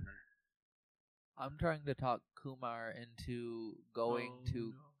hammer. I'm trying to talk Kumar into going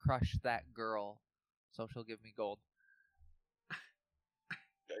to crush that girl, so she'll give me gold.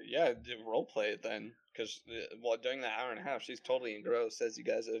 Yeah, roleplay it then, because during that hour and a half, she's totally engrossed, as you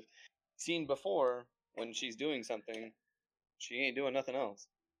guys have seen before. When she's doing something, she ain't doing nothing else.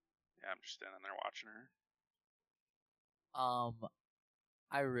 Yeah, I'm just standing there watching her.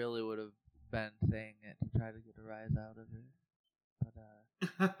 I really would have been saying it to try to get a rise out of her,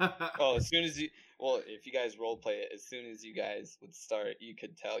 but Well, if you guys roleplay it, as soon as you guys would start, you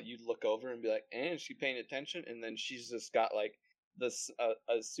could tell. You'd look over and be like, "And she paying attention?" And then she's just got like this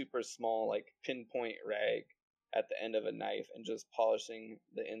a super small like pinpoint rag at the end of a knife and just polishing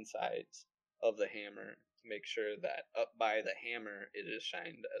the insides of the hammer to make sure that up by the hammer it is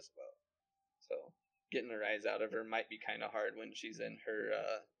shined as well. So getting a rise out of her might be kind of hard when she's in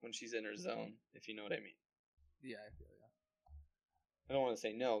her zone, if you know what I mean. yeah, I feel ya. I don't want to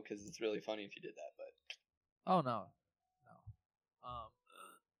say no because it's really funny if you did that, but Oh no.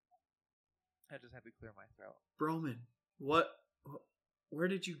 I just had to clear my throat. Broman, where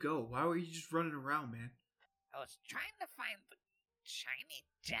did you go? Why were you just running around, man? I was trying to find the shiny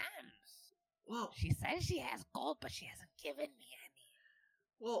gems. Well, She says she has gold, but she hasn't given me any.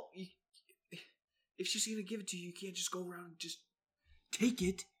 well, if she's gonna give it to you, you can't just go around and just take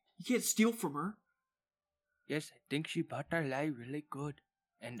it. You can't steal from her. Yes, I think she bought our lie really good.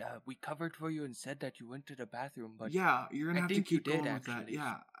 And we covered for you and said that you went to the bathroom, but Yeah, you're gonna I have to think you keep going did, with that. actually.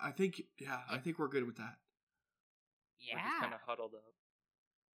 Yeah, I think we're good with that. We're just kind Yeah, of huddled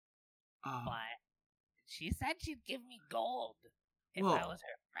up. but she said she'd give me gold if Well- I was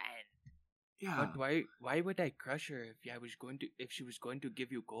her friend. Yeah. But why would I crush her if she was going to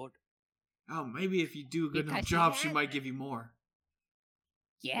give you gold? Oh, maybe if you do a good enough Because she job, she has might it. give you more.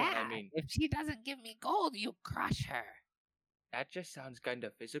 Yeah, mean- if she doesn't give me gold, you crush her. That just sounds kind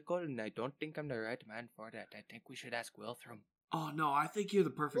of physical, and I don't think I'm the right man for that. I think we should ask Wilthram. Oh no, I think you're the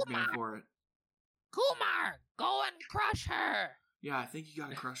perfect man for it. Kumar, go and crush her. Yeah, I think you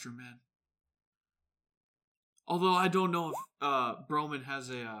gotta crush her, man. Although I don't know if Broman has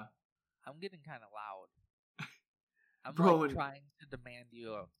a I'm getting kind of loud. I'm Bro, like and- trying to demand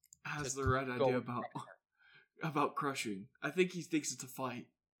you. has to the right go idea and about crush her. about crushing. I think he thinks it's a fight.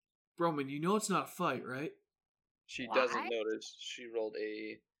 Broman, you know it's not a fight, right? she Why? doesn't notice. She rolled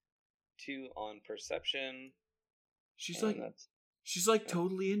a 2 on perception. She's and like that's yeah.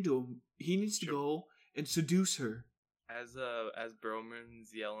 totally into him. He needs to go and seduce her. As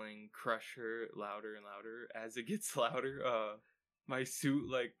Broman's yelling "crush her" louder and louder, as it gets louder, my suit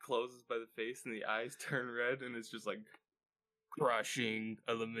like closes by the face and the eyes turn red and it's just like crushing,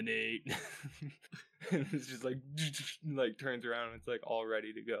 eliminate. And it's just like turns around and it's like all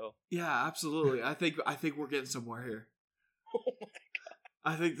ready to go. Yeah, absolutely. I think we're getting somewhere here. Oh my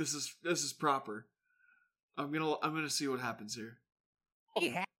god. I think this is proper. I'm gonna see what happens here. She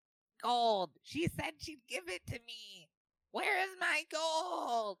had gold. She said she'd give it to me. Where is my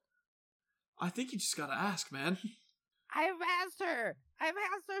gold? I think you just gotta ask, man. I've asked her. I've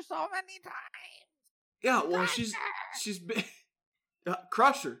asked her so many times. Yeah, well, Crush her. she's been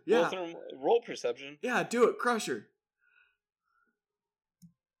crush her. Yeah, Wilthram, roll perception. yeah, do it, crush her.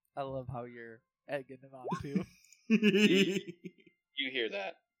 I love how you're egging him on too. You hear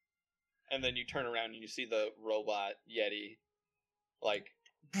that, and then you turn around and you see the robot Yeti, like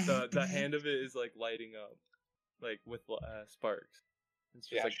The hand of it is like lighting up, like with sparks. It's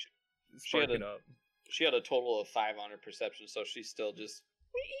just Yeah, like she had sparking up. she had a total of 5 on her perception, so she's still just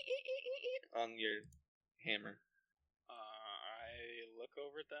on your hammer. I look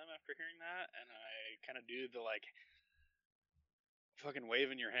over at them after hearing that, and I kind of do the like fucking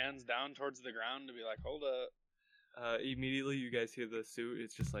waving your hands down towards the ground to be like, hold up. Immediately you guys hear the suit.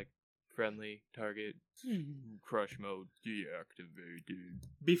 It's just like friendly target crush mode deactivated.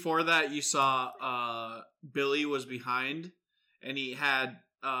 Before that, you saw Billy was behind, and he had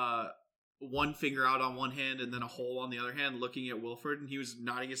one finger out on one hand and then a hole on the other hand, looking at Wilford, and he was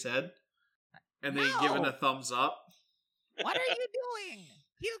nodding his head, and then giving a thumbs up. What are you doing?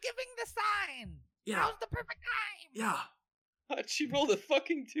 He's giving the sign. Yeah. Now's the perfect time. Yeah. She rolled a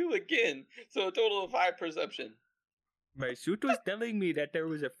fucking 2 again, so a total of 5 perception. My suit was telling me that there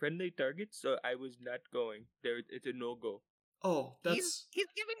was a friendly target, so I was not going. It's a no-go. Oh, He's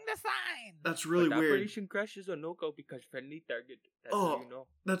giving the sign. that's really But weird. Operation Crush is a no-go because friendly target. That's Oh. how you know.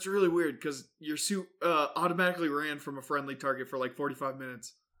 That's really weird because your suit automatically ran from a friendly target for like 45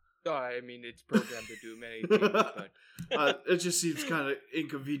 minutes. Oh, I mean, it's programmed to do many things, but It just seems kind of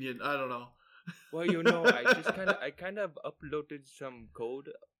inconvenient. I don't know. well, you know, I kind of uploaded some code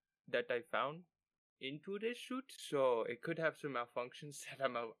that I found into this suit, so it could have some malfunctions that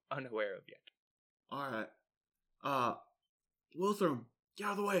I'm unaware of yet. All right. Wilthram, get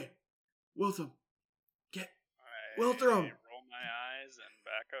out of the way. Wilthram, get I Wilthram. roll my eyes and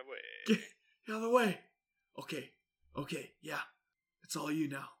back away. get out of the way. Okay, yeah. It's all you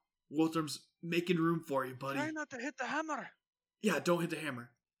now. Wilthram's making room for you, buddy. Try not to hit the hammer. Yeah, don't hit the hammer.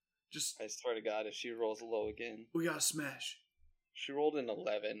 Just, I swear to God, if she rolls low again. we gotta smash. She rolled an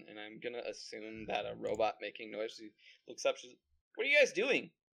 11, and I'm gonna assume that a robot making noise. She looks up, she's, what are you guys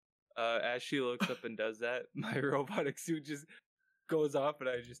doing? As she looks up and does that, my robotic suit just goes off, and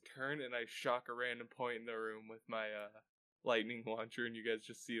I just turn and I shock a random point in the room with my lightning launcher, and you guys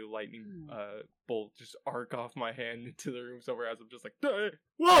just see a lightning bolt just arc off my hand into the room somewhere else. I'm just like, "Duh!"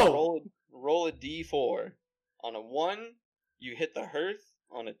 Whoa! Roll a d4. On a 1, you hit the hearth.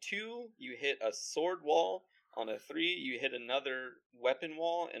 On a 2, you hit a sword wall. On a 3, you hit another weapon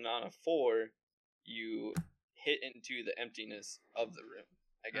wall. And on a 4, you hit into the emptiness of the room,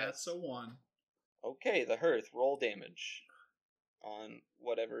 I guess. That's a 1. Okay, the hearth. Roll damage on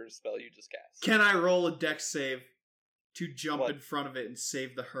whatever spell you just cast. Can I roll a dex save to jump What? in front of it and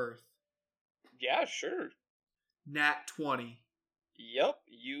save the hearth? Yeah, sure. Nat 20. Yep,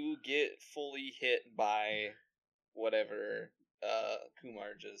 you get fully hit by whatever Kumar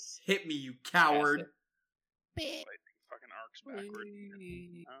just Hit me, you coward. Bit. Fucking arcs backward.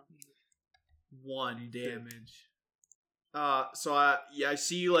 Huh? 1 damage. So I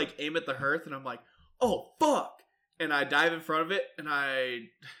see you like aim at the hearth, and I'm like, oh fuck! And I dive in front of it, and I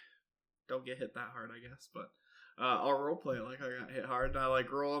don't get hit that hard, I guess. But I'll roleplay it like I got hit hard, and I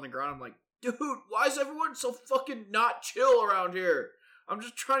like roll on the ground. I'm like, dude, why is everyone so fucking not chill around here? I'm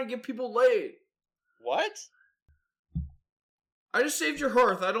just trying to get people laid. What? I just saved your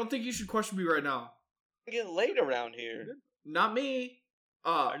hearth. I don't think you should question me right now. I'm getting late around here. Not me.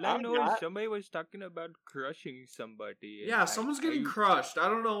 All I I'm know is not- somebody was talking about crushing somebody. Yeah, someone's getting crushed. I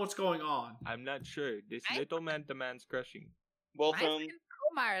don't know what's going on. I'm not sure. This I- little man demands crushing. Well, My from friend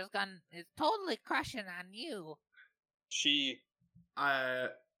Kumar is totally crushing on you. she I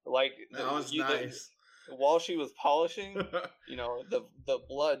like that was nice. while she was polishing, you know, the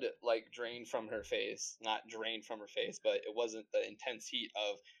blood like drained from her face. Not drained from her face, but it wasn't the intense heat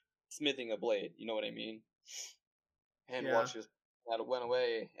of smithing a blade. You know what I mean? And Yeah. while she was that went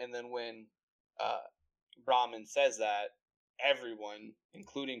away, and then when Brahmin says that, everyone,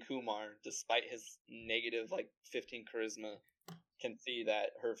 including Kumar, despite his negative like 15 charisma, can see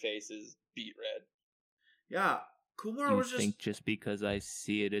that her face is beet red. Yeah, Kumar You was think just just because I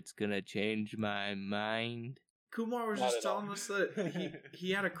see it, it's gonna change my mind? Kumar was Not just at all. telling us that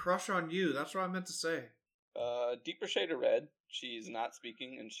he had a crush on you. That's what I meant to say. Deeper shade of red. She's not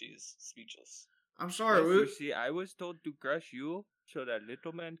speaking, and she's speechless. I'm sorry. Yes, we- you see, I was told to crush you so that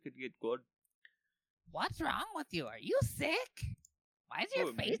little man could get good. What's wrong with you? Are you sick? Why is your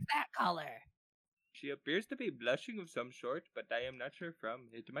Oh, me? face that color? She appears to be blushing of some sort, but I am not sure from.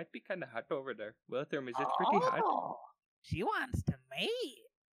 It might be kind of hot over there. Wilthram, is it pretty hot? Oh, she wants to mate.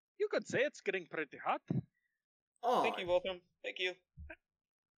 You could say it's getting pretty hot. oh, Thank you, Wolfram. Thank you.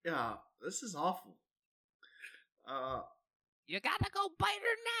 yeah, this is awful. You gotta go bite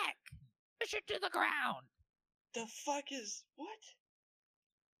her neck. Push her to the ground. The fuck is what?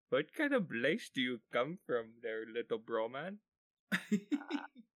 What kind of place do you come from there, little bro man?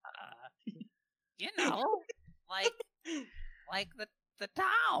 You know, like the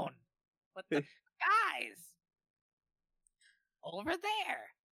town with the guys over there.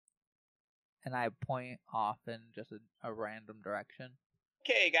 And I point off in just a random direction.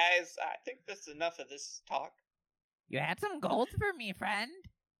 Okay, guys, I think that's enough of this talk. You had some gold for me, friend.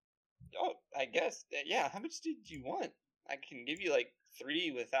 Oh, I guess. Yeah, how much did you want? I can give you,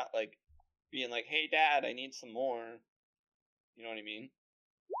 3 without, being like, hey, Dad, I need some more. You know what I mean?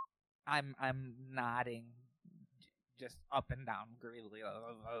 I'm nodding, just up and down greedily.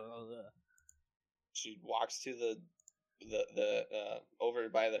 She walks to the over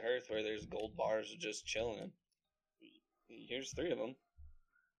by the hearth where there's gold bars just chilling. Here's 3 of them.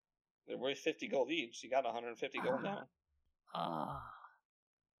 They're worth 50 gold each. You got 150 gold now.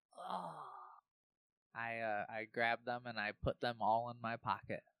 I grab them and I put them all in my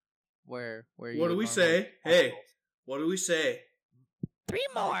pocket. Where What you do we normally say? put Hey, those. what do we say? 3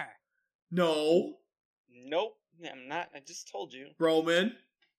 more. No, Nope, I'm not. I just told you. Roman.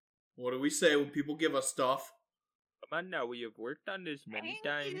 What do we say when people give us stuff? Come on now, we have worked on this many Thank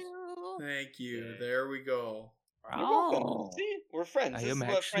times. you. Thank you. Yeah. There we go. You're welcome. Oh. See, we're friends. I This am is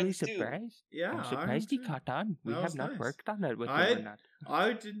what actually friends do. surprised. Yeah, I'm surprised he too. caught on. We That have was not nice. worked on it with him I- or not.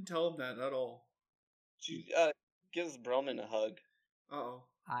 I didn't tell him that at all. She gives Broman a hug. Uh-oh.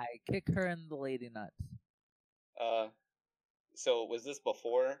 I kick her in the lady nuts. So was this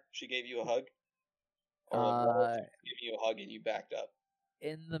before she gave you a hug? Or Uh, giving you a hug and you backed up?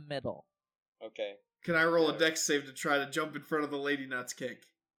 in the middle. Okay. Can I roll a dex save to try to jump in front of the lady nuts kick?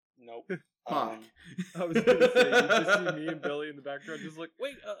 Nope. Fuck. I was gonna say, you just see me and Billy in the background, just like,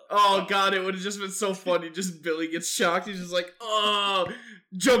 wait. Oh god, it would have just been so funny. Just Billy gets shocked. He's just like, oh,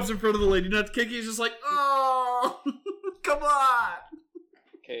 jumps in front of the lady nuts kick. He's just like, oh, come on.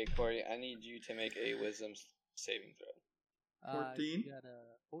 Okay, Corey, I need you to make a wisdom saving throw. 14? You got a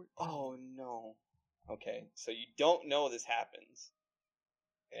 14. Oh no. Okay, so you don't know this happens.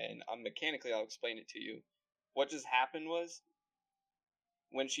 And mechanically I'll explain it to you. What just happened was,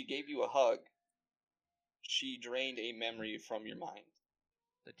 when she gave you a hug, she drained a memory from your mind.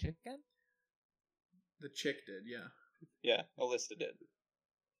 The chicken? The chick did, yeah. Yeah, Alyssa did.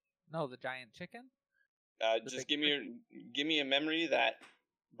 No, the giant chicken? Just give me a memory that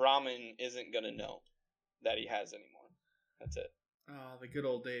Brahmin isn't gonna know that he has anymore. That's it. Oh, the good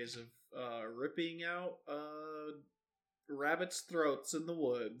old days of ripping out rabbits' throats in the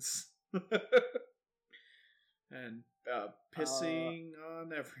woods. And pissing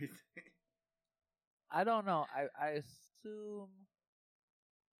on everything. I don't know. I assume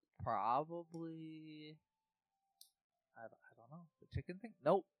probably I don't know. The chicken thing?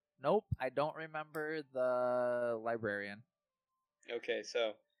 Nope. I don't remember the librarian. Okay,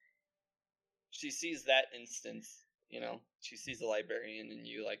 so she sees that instance, she sees the librarian and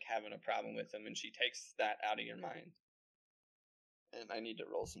you having a problem with him, and she takes that out of your mind. And I need to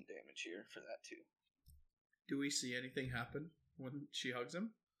roll some damage here for that too. Do we see anything happen when she hugs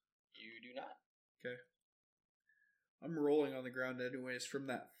him? You do not. Okay. I'm rolling on the ground anyways from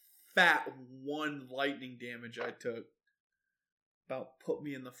that fat 1 lightning damage I took. About put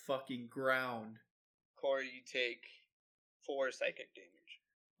me in the fucking ground. Corey, you take 4 psychic damage.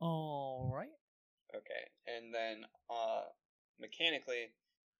 Alright. Okay, and then mechanically,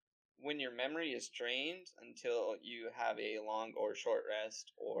 when your memory is drained until you have a long or short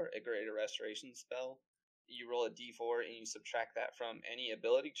rest or a greater restoration spell, you roll a d4 and you subtract that from any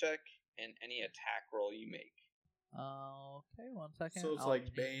ability check and any attack roll you make. Okay, 1 second. So it's I'll like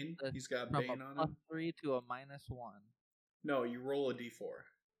change Bane. the- He's got from Bane a on plus him. 3 to a minus 1. No, you roll a d4.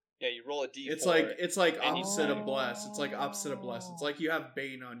 Yeah, you roll a d4. It's like and you opposite set of bless. It's like opposite of bless. It's like you have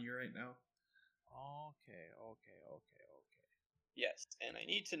Bane on you right now. Okay. Yes, and I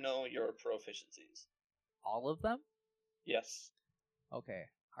need to know your proficiencies. All of them? Yes. Okay.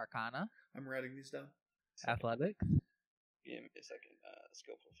 Arcana, I'm writing these down. athletics, Give me a second.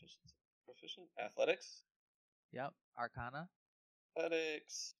 Skill proficiency. Proficient? Athletics? yep, Arcana,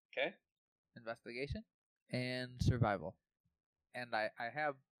 Athletics. Okay. investigation, and survival. And I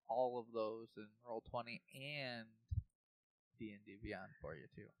have all of those in Roll20 and D&D Beyond for you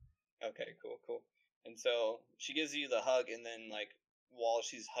too. Okay, cool. And so she gives you the hug, and then while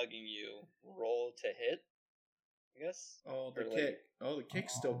she's hugging you, roll to hit. I guess. Oh, the Or, kick. Oh, the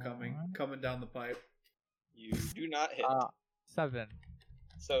kick's still coming down the pipe. You do not hit. 7.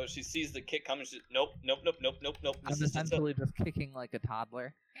 So she sees the kick coming. She's nope. I'm This is just essentially just kicking like a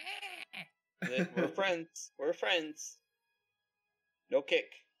toddler. we're friends. We're friends. No kick.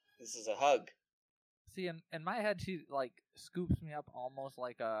 This is a hug. See, in my head, she like scoops me up almost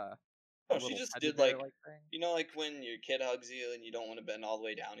like a Oh, she little just teddy did bear like thing. you know, like when your kid hugs you and you don't want to bend all the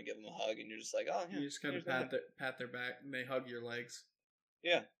way down and give them a hug, and you're just like, oh, yeah, You just kind of here's a hug. pat their back and they hug your legs.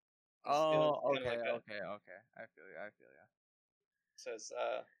 Yeah. Oh, kinda okay, like that. okay. I feel you. Says,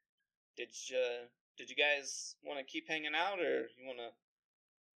 did you guys want to keep hanging out, or you want to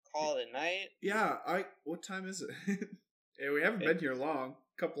call it a night? Yeah, what time is it? Hey, we haven't been here long.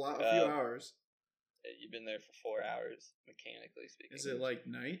 A few hours. You've been there for 4 hours, mechanically speaking. Is it like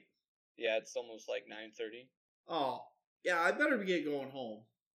night? Yeah, it's almost like 9:30. Oh, yeah, I better get going home.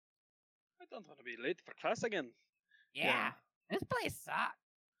 I don't want to be late for class again. Yeah, this place sucks.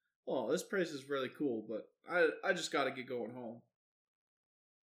 Well, this place is really cool, but I just gotta get going home.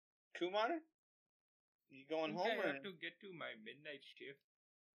 Kumar, you going home? I Or... have to get to my midnight shift.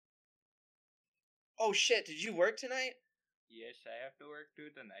 Oh shit! Did you work tonight? Yes, I have to work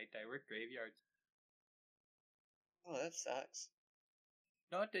through the night. I work graveyards. Oh, that sucks.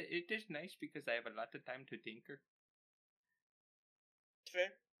 No, it is nice because I have a lot of time to tinker. It's fair.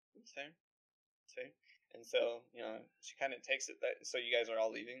 It's fair. It's fair. And so, she kind of takes it that. So you guys are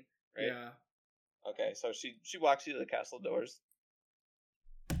all leaving, right? Yeah. Okay, so she walks you to the castle doors.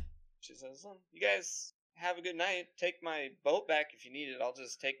 She says, "You guys have a good night. Take my boat back if you need it. I'll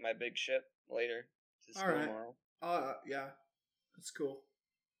just take my big ship later to school Alright. tomorrow. Yeah, that's cool.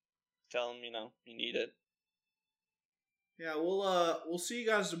 Tell them, you need it." Yeah, we'll see you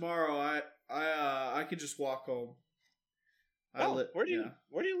guys tomorrow. I can just walk home. Where do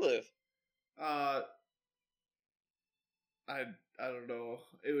you live? I don't know.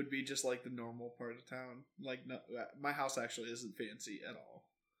 It would be just like the normal part of town. Like, no, my house actually isn't fancy at all.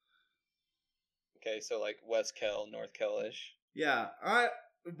 Okay, so like West Kell, North Kell-ish. Yeah,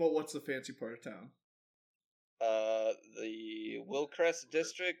 but what's the fancy part of town? The Willcrest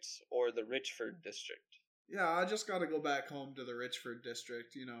district or the Richford district. Yeah, I just gotta go back home to the Richford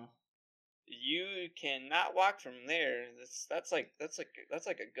district, You cannot walk from there. That's like a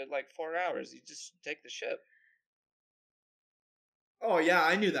good 4 hours. You just take the ship. Oh yeah,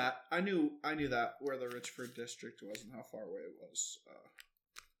 I knew that. I knew that where the Richford district was and how far away it was.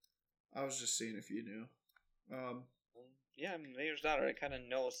 I was just seeing if you knew. Yeah, Mayor's daughter. I kind of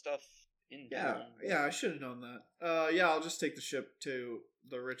know stuff in town. Yeah, I should have known that. Yeah, I'll just take the ship to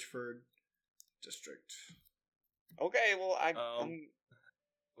the Richford district. Okay, well,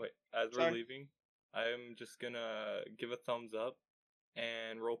 Wait, as Sorry. we're leaving, I'm just gonna give a thumbs up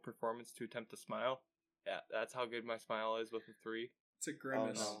and roll performance to attempt to smile. Yeah, that's how good my smile is with a 3. It's a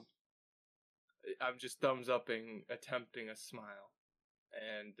grimace. no. I'm just thumbs upping, attempting a smile.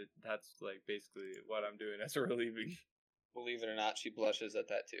 And that's basically what I'm doing as we're leaving. Believe it or not, she blushes at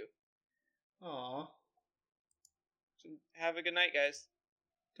that too. Aw. So have a good night, guys.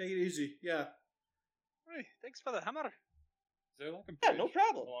 Take it easy. Yeah. Hey, thanks for the hammer. Is there a bridge Yeah, no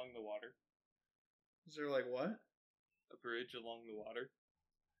problem. along the water? Is there what? A bridge along the water?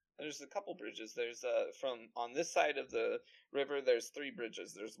 There's a couple bridges. There's from on this side of the river. There's 3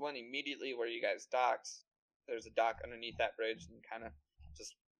 bridges. There's one immediately where you guys docked. There's a dock underneath that bridge, and kind of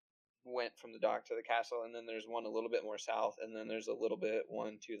just went from the dock to the castle. And then there's one a little bit more south, and then there's a little bit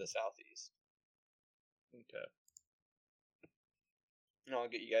one to the southeast. Okay. And I'll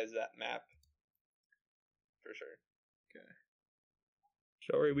get you guys that map for sure.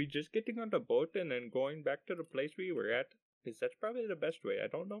 So are we just getting on the boat and then going back to the place we were at? Because that's probably the best way. I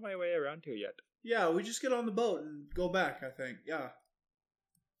don't know my way around here yet. Yeah, we just get on the boat and go back, I think. Yeah.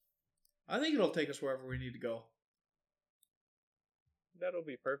 I think it'll take us wherever we need to go. That'll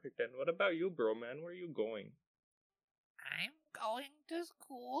be perfect then. What about you, bro, man? Where are you going? I'm going to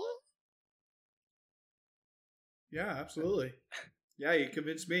school. Yeah, absolutely. Yeah, you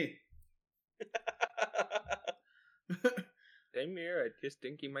convinced me. Same here. I just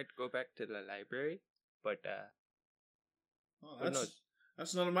think you might go back to the library. But, Oh, who knows?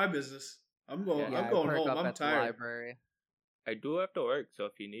 that's none of my business. I'm going. Yeah, I'm I going perk home. up I'm at the tired. library. I do have to work, so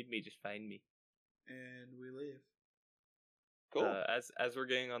if you need me, just find me. And we leave. Cool. As we're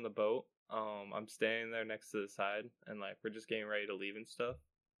getting on the boat, I'm standing there next to the side, and we're just getting ready to leave and stuff.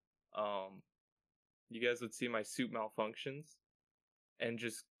 You guys would see my suit malfunctions, and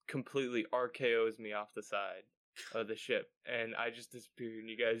just completely RKOs me off the side of the ship, and I just disappear, and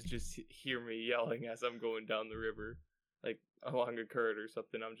you guys just hear me yelling as I'm going down the river, along a current or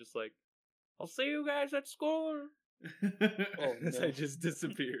something. I'm just like, "I'll see you guys at school." Oh, As no. I just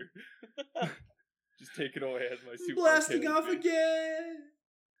disappear. Just take it away as my suit Blasting RKOs off me. again.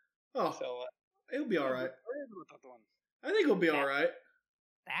 Oh, So it'll be all right. Worried about that one. I think it'll be all right.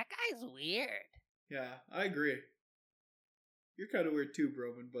 That guy's weird. Yeah, I agree. You're kind of weird too,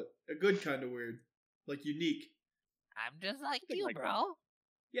 Broman, but a good kind of weird. Like unique. I'm just like Something you, like bro.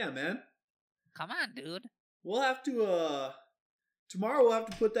 Yeah, man. Come on, dude. We'll have to, tomorrow we'll have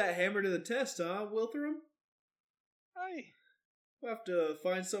to put that hammer to the test, huh, Wilthram? Aye. We'll have to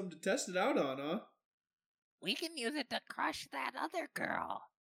find something to test it out on, huh? We can use it to crush that other girl.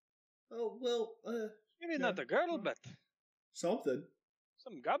 Oh, well, Maybe Yeah. not a girl, but something.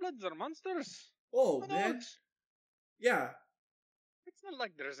 some goblins or monsters. Oh, Who man. knows? Yeah. It's not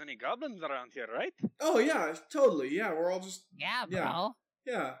like there's any goblins around here, right? Oh, yeah, totally. Yeah, we're all just, Yeah, bro.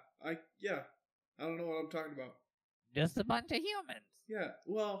 Yeah. I don't know what I'm talking about. Just a bunch of humans. Yeah,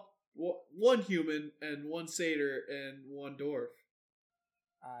 well, one human and one satyr and one dwarf.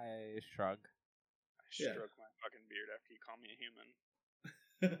 I shrug. I Yeah. stroke my fucking beard after you call me a human.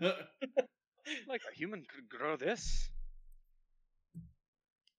 Like a human could grow this.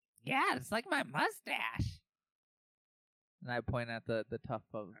 Yeah, it's like my mustache. And I point at the tuft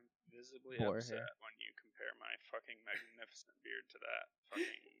of. I'm visibly Boar upset hair. when you compare my fucking magnificent beard to that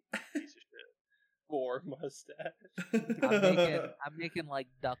fucking piece of shit. Boar mustache. I'm making like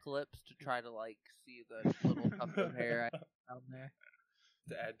duck lips to try to like see the little tuft of hair down there.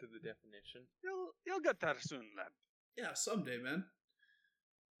 To add to the definition. You'll get there soon, lad. Yeah, someday, man.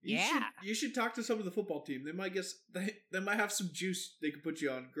 Yeah. You should talk to some of the football team. They might they might have some juice they could put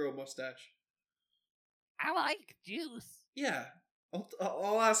you on. Grow a mustache. I like juice. Yeah,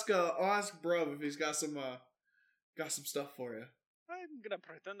 I'll ask Bruv if he's got some stuff for you. I'm gonna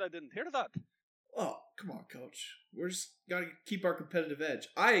pretend I didn't hear that. Oh, come on, coach. We're just gotta keep our competitive edge.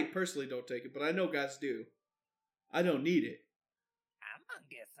 I personally don't take it, but I know guys do. I don't need it. I'm gonna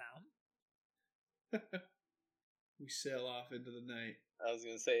get some. We sail off into the night. I was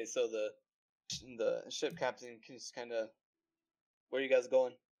gonna say, so the ship captain can just kind of, where are you guys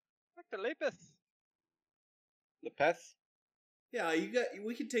going? Back to Lapith. Lepeth? Yeah,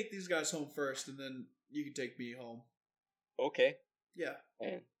 we can take these guys home first, and then you can take me home. Okay. Yeah.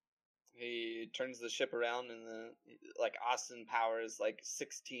 And he turns the ship around, and like Austin Powers, like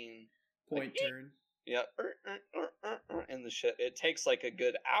 16 Point turn. Yeah, in the ship. It takes like a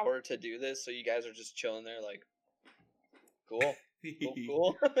good hour to do this, so you guys are just chilling there, like, cool.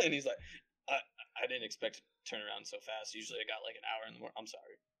 Cool. And he's like, I didn't expect to turn around so fast. Usually I got like an hour in the morning. I'm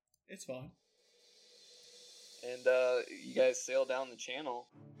sorry. It's fine. And you guys sail down the channel,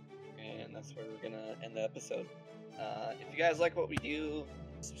 and that's where we're gonna end the episode. If you guys like what we do,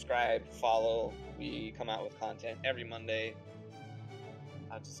 subscribe, follow. We come out with content every Monday.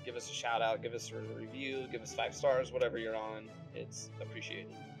 Just give us a shout out, give us a review, give us 5 stars, whatever you're on. It's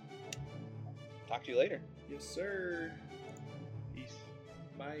appreciated. Talk to you later. Yes, sir. Peace.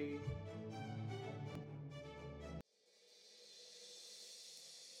 Bye.